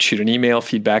 You could shoot an email,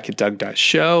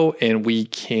 feedback@doug.show, and we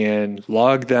can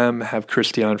log them, have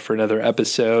Christy on for another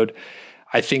episode.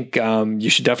 I think you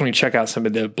should definitely check out some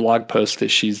of the blog posts that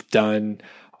she's done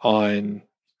on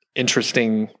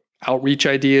interesting outreach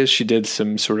ideas. She did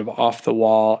some sort of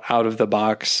off-the-wall,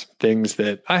 out-of-the-box things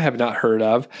that I have not heard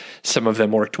of. Some of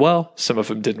them worked well. Some of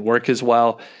them didn't work as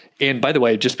well. And by the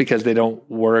way, just because they don't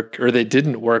work or they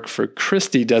didn't work for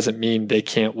Christy doesn't mean they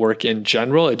can't work in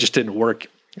general. It just didn't work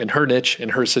in her niche, in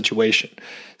her situation.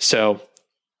 So,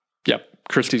 yep,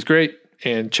 Christy's great.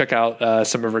 And check out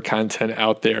some of her content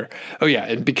out there. Oh yeah,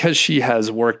 and because she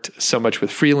has worked so much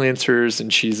with freelancers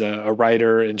and she's a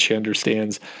writer and she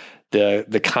understands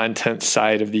the content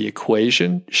side of the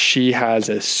equation, she has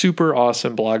a super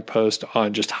awesome blog post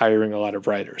on just hiring a lot of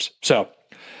writers. So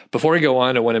before we go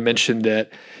on, I want to mention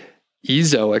that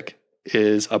Ezoic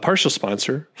is a partial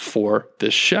sponsor for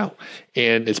this show,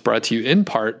 and it's brought to you in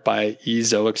part by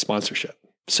Ezoic sponsorship.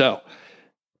 So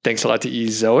thanks a lot to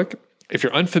Ezoic. If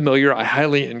you're unfamiliar, I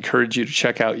highly encourage you to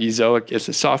check out Ezoic. It's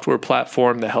a software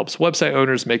platform that helps website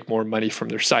owners make more money from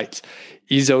their sites.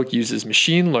 Ezoic uses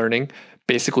machine learning,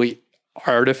 basically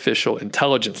artificial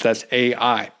intelligence. That's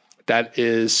AI. That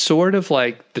is sort of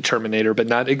like the Terminator, but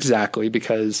not exactly,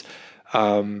 because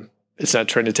it's not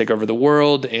trying to take over the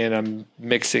world, and I'm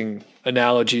mixing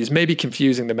analogies, maybe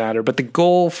confusing the matter. But the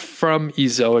goal from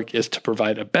Ezoic is to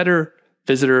provide a better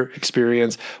visitor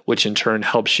experience, which in turn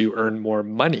helps you earn more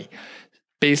money.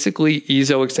 Basically,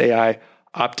 Ezoic's AI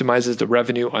optimizes the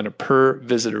revenue on a per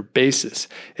visitor basis.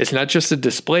 It's not just a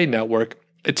display network.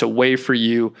 It's a way for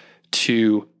you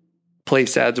to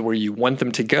place ads where you want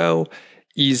them to go.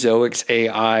 Ezoic's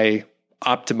AI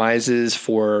optimizes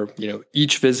for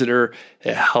each visitor.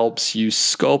 It helps you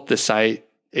sculpt the site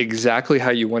exactly how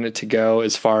you want it to go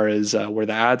as far as where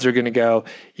the ads are going to go.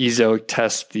 Ezoic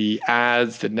tests the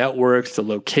ads, the networks, the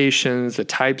locations, the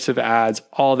types of ads,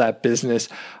 all that business.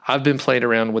 I've been playing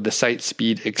around with the Site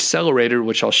Speed Accelerator,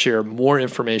 which I'll share more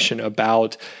information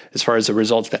about as far as the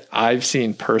results that I've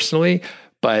seen personally,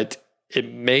 but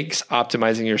it makes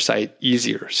optimizing your site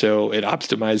easier. So it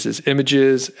optimizes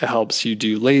images, it helps you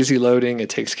do lazy loading, it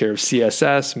takes care of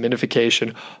CSS,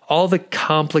 minification, all the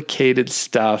complicated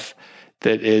stuff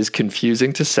that is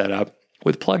confusing to set up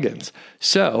with plugins.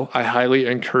 So I highly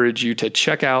encourage you to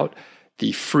check out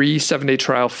the free 7-day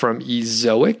trial from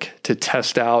Ezoic to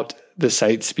test out the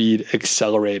Site Speed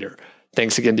Accelerator.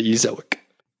 Thanks again to Ezoic.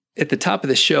 At the top of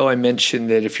the show, I mentioned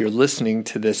that if you're listening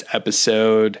to this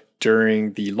episode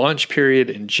during the launch period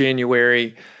in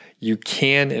January, you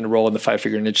can enroll in the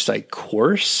 5-Figure Niche Site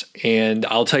course. And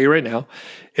I'll tell you right now,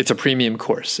 it's a premium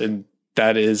course. And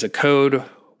that is a code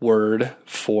word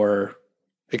for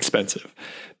expensive.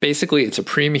 Basically, it's a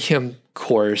premium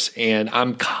course, and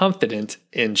I'm confident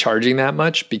in charging that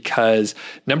much because,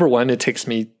 number one, it takes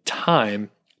me time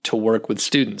to work with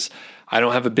students. I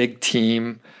don't have a big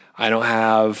team. I don't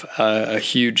have a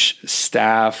huge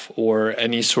staff or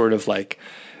any sort of like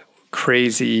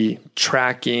crazy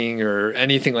tracking or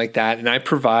anything like that. And I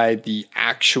provide the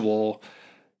actual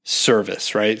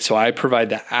service, right? So I provide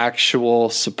the actual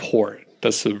support.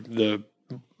 That's the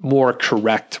more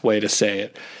correct way to say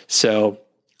it. So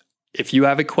if you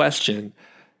have a question,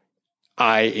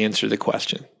 I answer the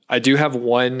question. I do have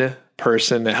one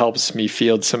person that helps me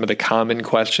field some of the common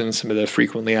questions, some of the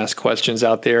frequently asked questions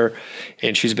out there.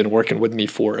 And she's been working with me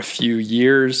for a few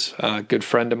years, a good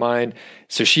friend of mine.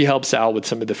 So she helps out with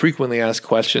some of the frequently asked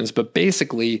questions. But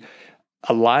basically,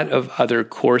 a lot of other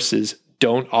courses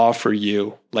don't offer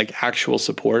you like actual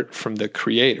support from the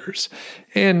creators,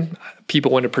 and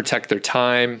people want to protect their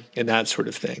time and that sort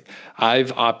of thing.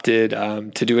 I've opted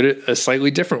to do it a slightly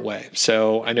different way.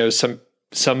 So I know some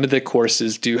of the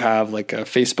courses do have like a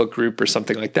Facebook group or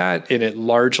something like that, and it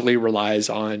largely relies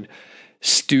on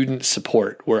student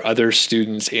support where other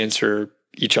students answer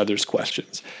each other's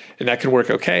questions, and that can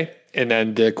work okay. And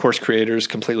then the course creators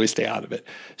completely stay out of it.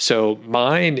 So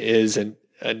mine is an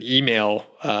email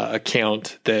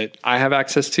account that I have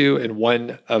access to, and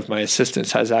one of my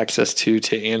assistants has access to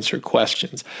answer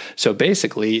questions. So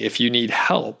basically, if you need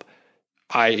help,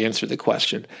 I answer the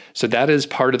question. So that is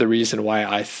part of the reason why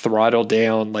I throttle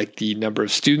down like the number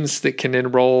of students that can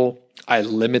enroll. I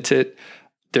limit it.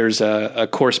 There's a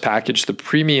course package, the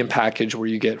premium package, where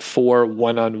you get 4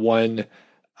 one-on-one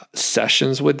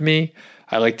sessions with me.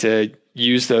 I like to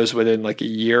use those within like a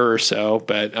year or so,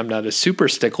 but I'm not a super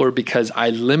stickler because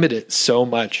I limit it so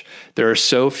much. There are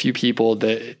so few people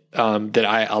that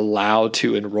I allow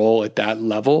to enroll at that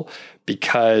level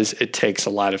because it takes a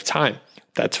lot of time.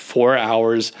 That's 4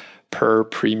 hours per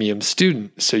premium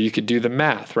student. So you could do the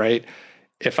math, right?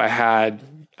 If I had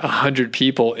 100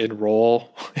 people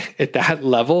enroll at that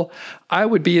level, I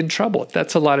would be in trouble.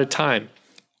 That's a lot of time.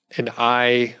 And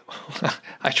I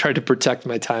try to protect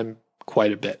my time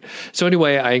quite a bit. So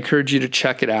anyway, I encourage you to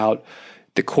check it out.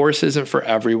 The course isn't for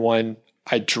everyone.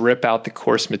 I drip out the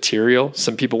course material.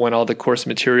 Some people want all the course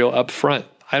material up front.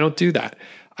 I don't do that.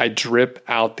 I drip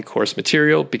out the course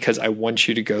material because I want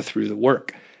you to go through the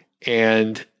work.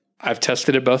 And I've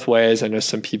tested it both ways. I know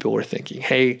some people were thinking,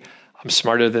 hey, I'm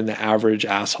smarter than the average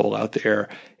asshole out there,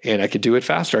 and I could do it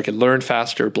faster. I could learn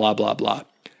faster, blah, blah, blah.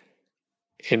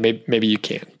 And maybe you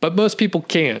can, but most people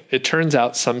can't. It turns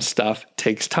out some stuff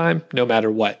takes time no matter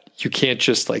what. You can't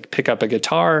just like pick up a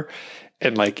guitar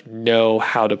and like know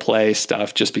how to play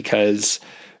stuff just because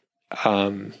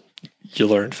you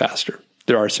learn faster.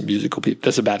 There are some musical people.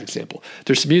 That's a bad example.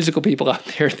 There's some musical people out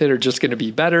there that are just going to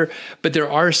be better, but there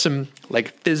are some like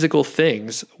physical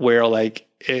things where like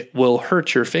it will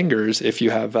hurt your fingers if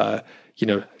you have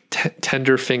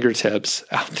tender fingertips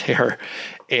out there,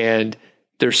 and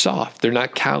they're soft. They're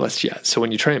not calloused yet. So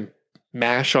when you try and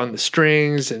mash on the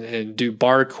strings and do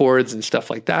bar chords and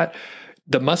stuff like that,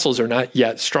 the muscles are not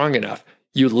yet strong enough.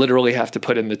 You literally have to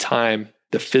put in the time,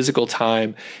 the physical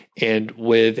time. And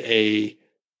with a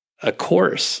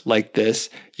course like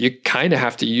this, you kind of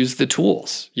have to use the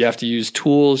tools. You have to use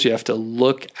tools. You have to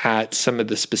look at some of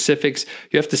the specifics.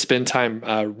 You have to spend time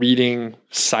reading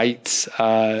sites,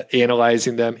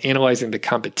 analyzing them, analyzing the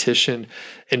competition.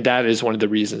 And that is one of the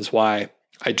reasons why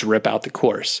I drip out the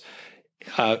course.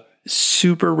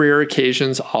 Super rare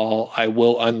occasions, I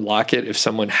will unlock it if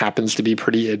someone happens to be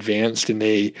pretty advanced and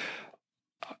they're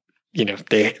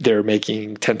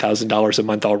making $10,000 a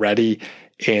month already,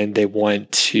 and they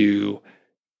want to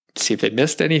see if they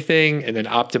missed anything and then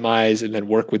optimize and then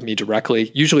work with me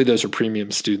directly. Usually those are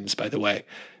premium students, by the way,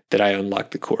 that I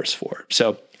unlock the course for.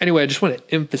 So anyway, I just want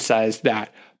to emphasize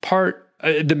that part.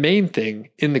 The main thing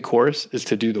in the course is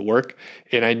to do the work.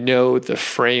 And I know the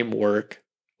framework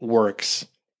works.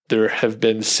 There have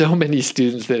been so many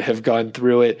students that have gone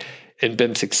through it and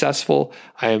been successful.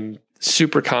 I am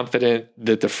super confident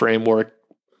that the framework,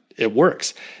 it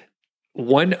works.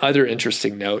 One other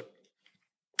interesting note,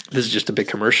 this is just a big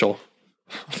commercial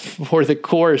for the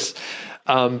course,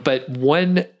 but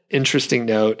one interesting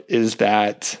note is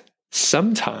that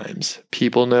sometimes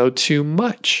people know too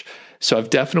much. So I've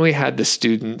definitely had the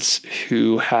students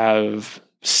who have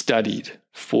studied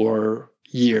for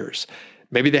years.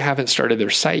 Maybe they haven't started their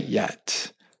site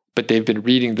yet, but they've been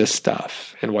reading this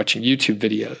stuff and watching YouTube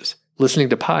videos, listening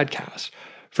to podcasts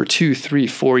for 2, 3,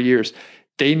 4 years.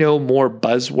 They know more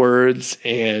buzzwords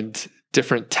and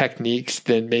different techniques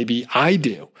than maybe I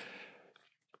do,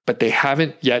 but they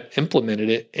haven't yet implemented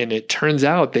it. And it turns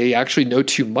out they actually know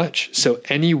too much. So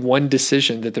any one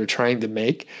decision that they're trying to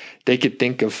make, they could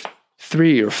think of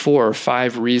 3 or 4 or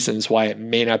 5 reasons why it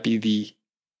may not be the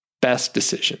best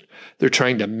decision. They're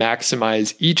trying to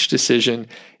maximize each decision,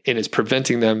 and it's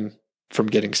preventing them from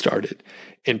getting started.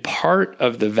 And part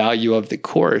of the value of the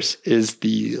course is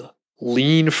the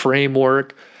lean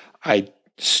framework. I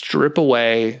strip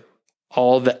away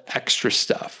all the extra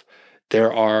stuff.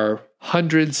 There are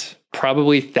hundreds,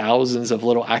 probably thousands of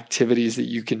little activities that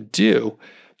you can do,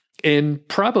 and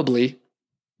probably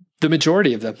the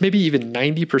majority of them, maybe even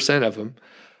 90% of them,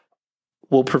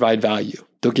 will provide value.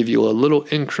 They'll give you a little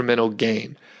incremental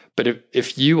gain. But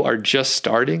if you are just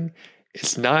starting,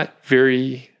 it's not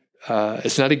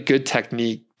a good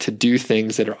technique to do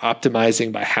things that are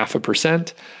optimizing by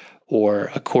 0.5%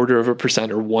 or 0.25%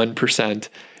 or 1%,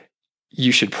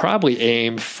 you should probably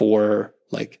aim for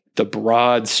like the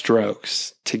broad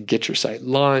strokes to get your site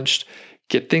launched,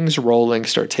 get things rolling,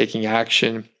 start taking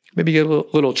action, maybe get a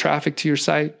little traffic to your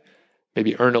site,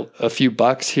 maybe earn a few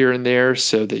bucks here and there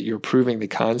so that you're proving the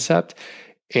concept.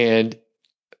 And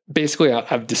basically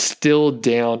I've distilled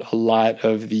down a lot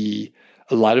of the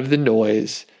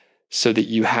noise so that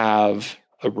you have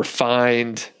a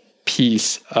refined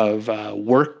piece of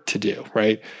work to do,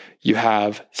 right? You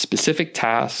have specific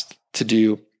tasks to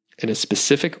do in a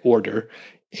specific order.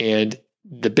 And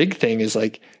the big thing is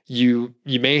like you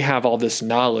may have all this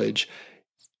knowledge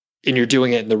and you're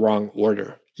doing it in the wrong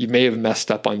order. You may have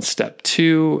messed up on step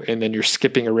 2 and then you're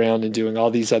skipping around and doing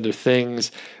all these other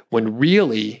things when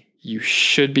really you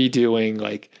should be doing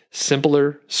like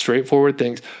simpler, straightforward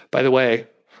things. By the way,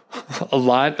 a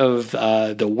lot of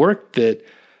the work that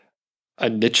a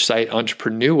niche site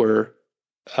entrepreneur,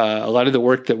 a lot of the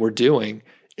work that we're doing,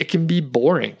 it can be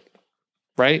boring,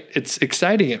 right? It's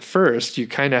exciting at first. You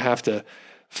kind of have to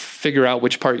figure out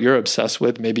which part you're obsessed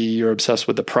with. Maybe you're obsessed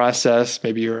with the process.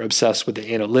 Maybe you're obsessed with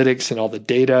the analytics and all the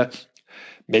data.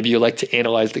 Maybe you like to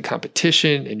analyze the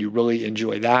competition and you really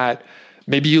enjoy that.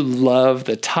 Maybe you love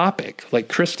the topic, like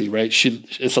Christy, right?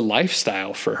 It's a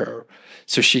lifestyle for her,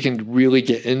 so she can really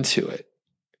get into it.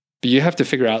 But you have to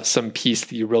figure out some piece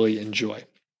that you really enjoy.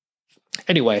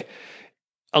 Anyway,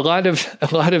 a lot of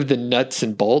the nuts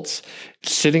and bolts,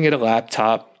 sitting at a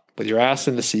laptop with your ass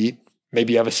in the seat.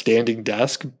 Maybe you have a standing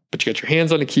desk, but you got your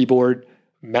hands on a keyboard,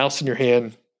 mouse in your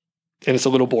hand, and it's a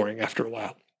little boring after a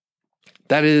while.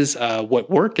 That is what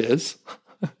work is.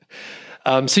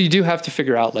 So you do have to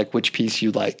figure out like which piece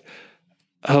you like.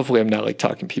 Hopefully I'm not like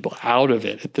talking people out of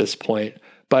it at this point,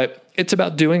 but it's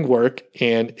about doing work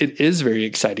and it is very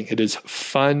exciting. It is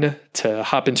fun to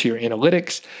hop into your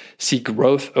analytics, see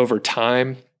growth over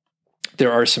time.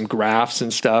 There are some graphs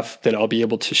and stuff that I'll be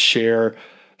able to share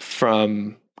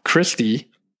from Christy.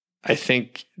 I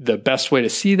think the best way to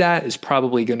see that is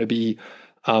probably going to be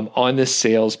on this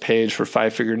sales page for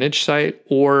 5-Figure Niche Site,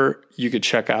 or you could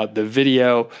check out the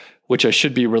video, which I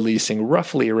should be releasing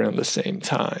roughly around the same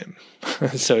time.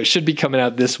 So it should be coming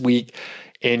out this week,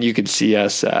 and you can see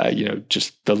us,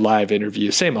 just the live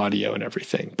interview, same audio and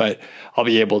everything. But I'll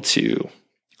be able to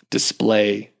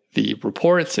display the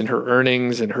reports and her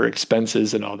earnings and her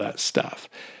expenses and all that stuff.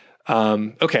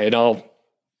 Okay, and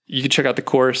you can check out the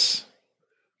course.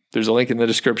 There's a link in the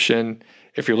description.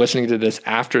 If you're listening to this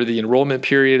after the enrollment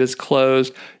period is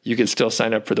closed, you can still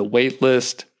sign up for the wait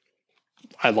list.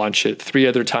 I launch it 3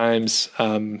 other times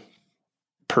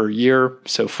per year,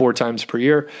 so 4 times per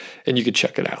year, and you can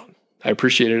check it out. I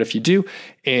appreciate it if you do.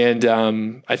 And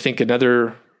I think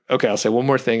I'll say one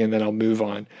more thing and then I'll move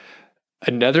on.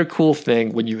 Another cool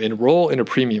thing when you enroll in a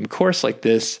premium course like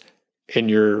this, and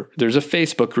there's a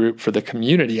Facebook group for the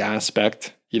community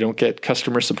aspect. You don't get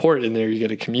customer support in there, you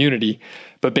get a community.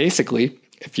 But basically,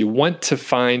 if you want to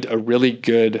find a really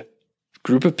good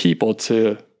group of people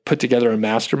to put together a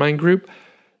mastermind group,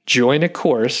 join a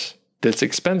course that's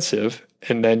expensive,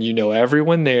 and then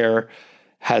everyone there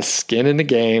has skin in the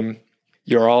game.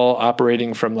 You're all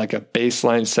operating from like a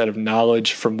baseline set of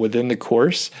knowledge from within the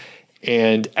course,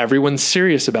 and everyone's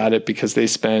serious about it because they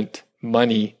spent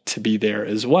money to be there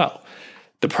as well.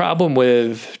 The problem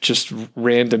with just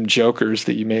random jokers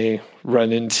that you may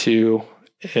run into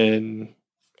in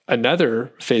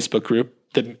another Facebook group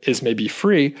that is maybe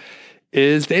free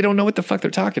is they don't know what the fuck they're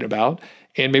talking about,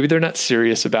 and maybe they're not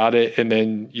serious about it, and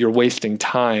then you're wasting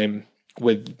time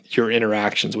with your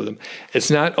interactions with them.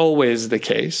 It's not always the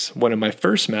case. One of my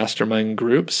first mastermind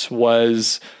groups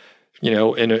was,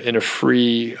 in a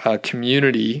free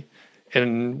community,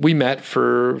 and we met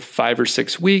for 5 or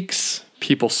 6 weeks.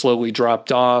 People slowly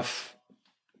dropped off.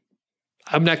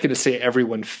 I'm not going to say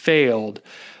everyone failed,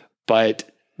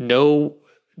 but none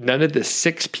of the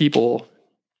 6 people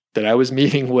that I was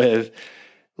meeting with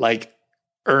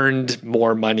earned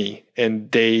more money. And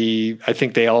I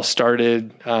think they all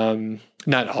started,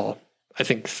 not all, I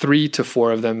think 3 to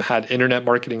 4 of them had internet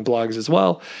marketing blogs as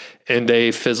well. And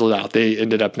they fizzled out. They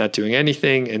ended up not doing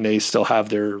anything, and they still have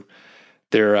their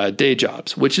day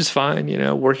jobs, which is fine.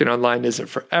 Working online isn't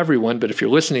for everyone, but if you're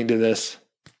listening to this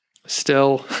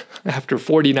still after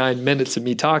 49 minutes of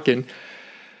me talking,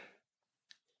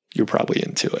 you're probably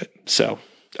into it. So,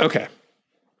 okay.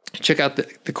 Check out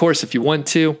the course if you want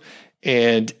to.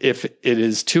 And if it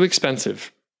is too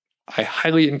expensive, I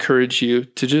highly encourage you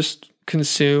to just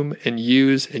consume and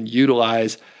use and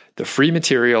utilize the free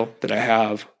material that I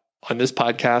have on this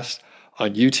podcast,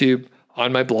 on YouTube,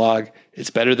 on my blog. It's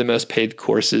better than most paid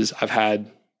courses. I've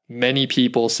had many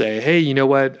people say, hey, you know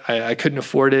what? I couldn't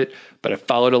afford it, but I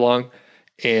followed along.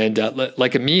 And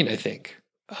like Amin, I think.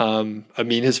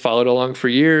 Amin has followed along for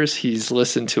years. He's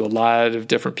listened to a lot of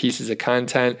different pieces of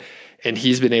content, and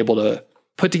he's been able to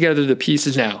put together the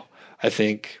pieces now. I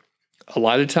think a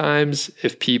lot of times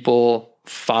if people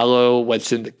follow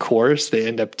what's in the course, they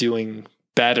end up doing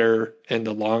better in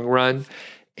the long run.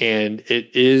 And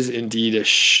it is indeed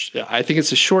I think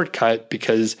it's a shortcut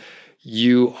because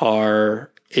you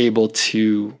are able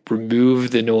to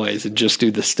remove the noise and just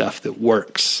do the stuff that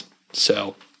works.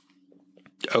 So,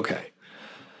 okay.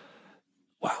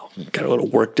 Wow, got a little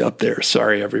worked up there.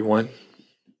 Sorry, everyone.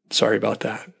 Sorry about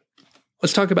that.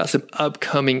 Let's talk about some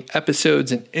upcoming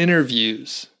episodes and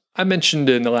interviews. I mentioned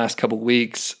in the last couple of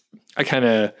weeks, I kind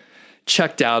of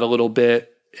checked out a little bit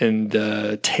in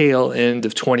the tail end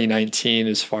of 2019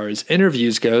 as far as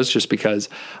interviews goes, just because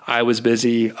I was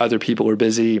busy, other people were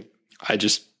busy. I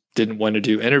just didn't want to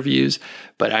do interviews,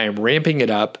 but I am ramping it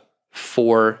up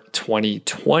for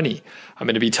 2020. I'm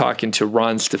going to be talking to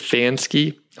Ron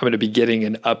Stefanski. I'm going to be getting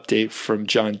an update from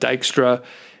John Dykstra.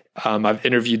 I've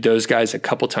interviewed those guys a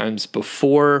couple times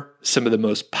before, some of the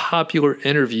most popular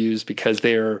interviews because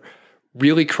they are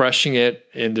really crushing it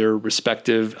in their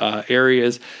respective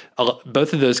areas.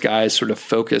 Both of those guys sort of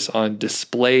focus on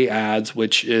display ads,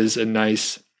 which is a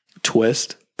nice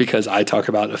twist because I talk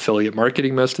about affiliate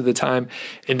marketing most of the time,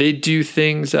 and they do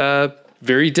things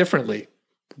very differently.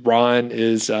 Ron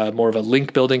is more of a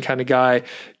link building kind of guy.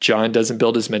 John doesn't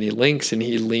build as many links, and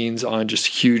he leans on just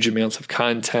huge amounts of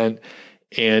content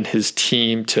and his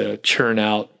team to churn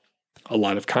out a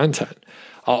lot of content.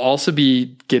 I'll also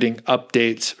be getting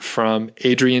updates from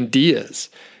Adrian Diaz.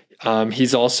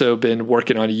 He's also been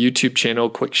working on a YouTube channel.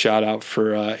 Quick shout out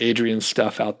for Adrian's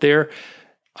stuff out there.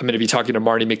 I'm going to be talking to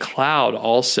Marty McLeod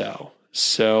also.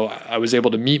 So I was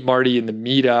able to meet Marty in the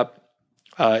meetup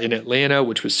in Atlanta,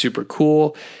 which was super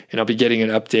cool. And I'll be getting an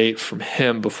update from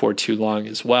him before too long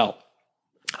as well.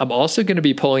 I'm also going to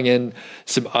be pulling in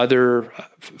some other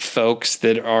folks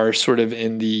that are sort of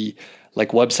in the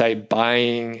like website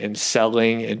buying and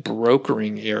selling and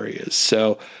brokering areas.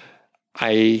 So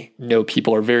I know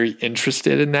people are very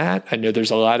interested in that. I know there's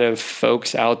a lot of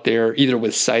folks out there either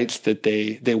with sites that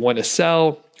they want to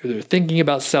sell or they're thinking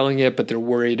about selling it, but they're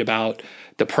worried about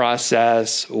the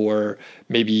process or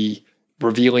maybe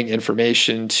revealing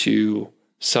information to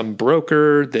some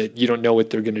broker that you don't know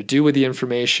what they're going to do with the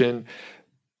information.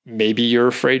 Maybe you're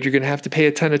afraid you're going to have to pay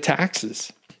a ton of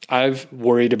taxes. I've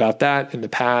worried about that in the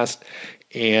past,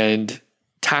 and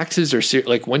taxes are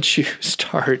like once you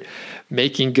start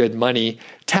making good money,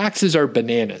 taxes are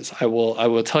bananas. I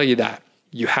will tell you that.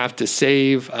 You have to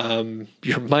save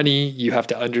your money. You have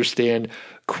to understand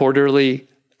quarterly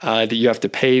that you have to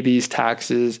pay these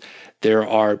taxes. There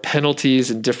are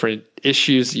penalties and different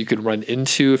issues you could run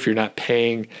into if you're not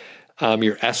paying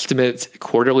your estimates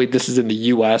quarterly. This is in the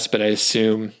US, but I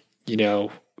assume,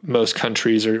 most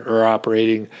countries are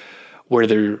operating where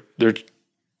they're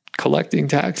collecting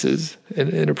taxes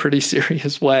in a pretty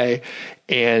serious way.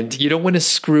 And you don't want to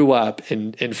screw up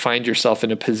and find yourself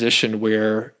in a position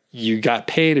where you got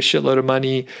paid a shitload of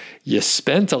money, you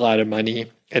spent a lot of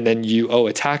money, and then you owe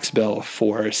a tax bill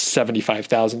for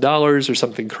 $75,000 or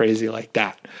something crazy like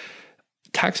that.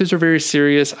 Taxes are very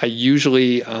serious. I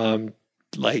usually, I'm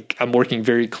working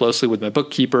very closely with my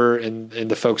bookkeeper and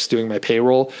the folks doing my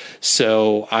payroll.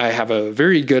 So I have a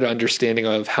very good understanding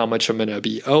of how much I'm going to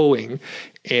be owing.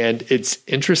 And it's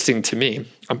interesting to me.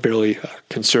 I'm fairly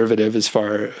conservative as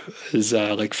far as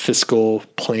like fiscal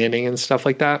planning and stuff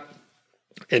like that.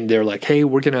 And they're like, hey,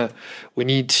 we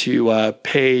need to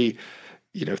pay,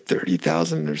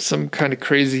 $30,000 or some kind of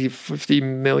crazy $50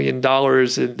 million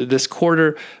in this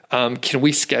quarter. Can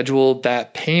we schedule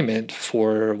that payment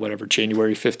for whatever,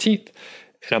 January 15th?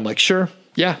 And I'm like, sure.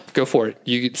 Yeah, go for it.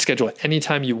 You can schedule it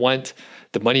anytime you want.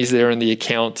 The money's there in the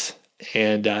account.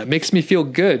 And it makes me feel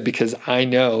good because I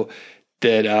know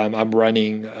that I'm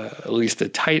running at least a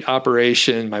tight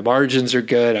operation. My margins are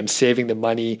good. I'm saving the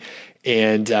money.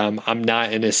 And I'm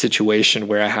not in a situation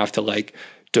where I have to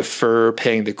defer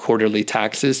paying the quarterly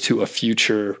taxes to a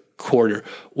future quarter,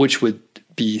 which would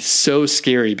be so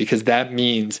scary because that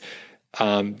means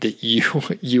that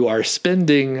you are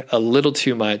spending a little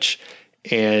too much.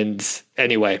 And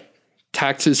anyway,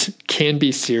 taxes can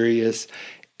be serious,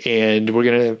 and we're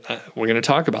gonna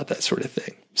talk about that sort of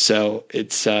thing. So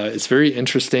it's very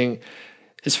interesting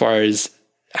as far as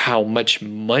how much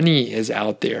money is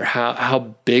out there,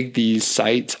 how big these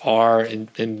sites are, and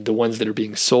the ones that are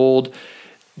being sold.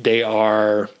 They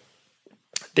are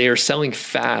selling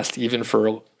fast, even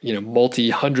for multi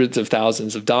hundreds of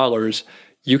thousands of dollars.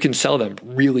 you can sell them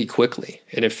really quickly.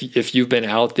 And if you've been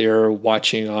out there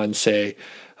watching on, say,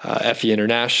 FE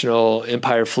International,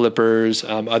 Empire Flippers,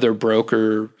 other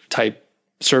broker type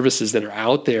services that are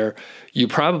out there, you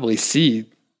probably see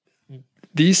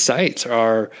these sites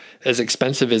are as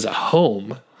expensive as a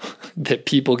home that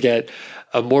people get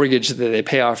a mortgage that they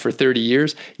pay off for 30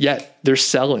 years, yet they're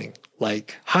selling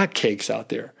like hotcakes out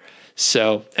there.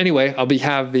 So anyway,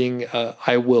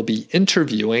 I will be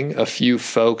interviewing a few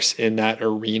folks in that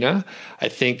arena. I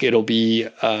think it'll be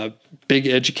a big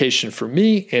education for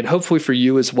me and hopefully for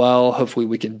you as well. Hopefully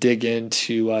we can dig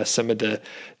into some of the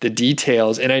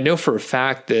details. And I know for a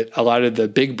fact that a lot of the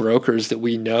big brokers that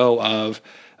we know of,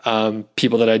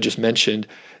 people that I just mentioned,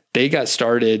 they got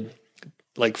started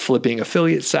like flipping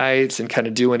affiliate sites and kind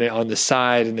of doing it on the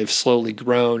side, and they've slowly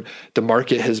grown. The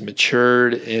market has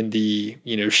matured in the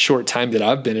short time that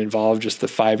I've been involved, just the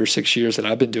 5 or 6 years that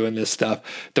I've been doing this stuff.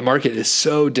 The market is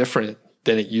so different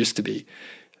than it used to be.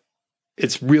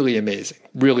 It's really amazing,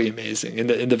 really amazing. And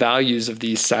the values of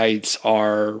these sites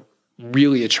are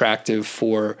really attractive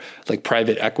for like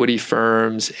private equity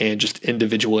firms and just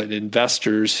individual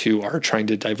investors who are trying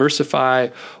to diversify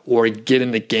or get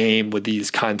in the game with these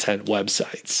content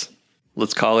websites.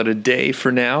 Let's call it a day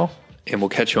for now, and we'll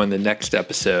catch you on the next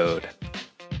episode.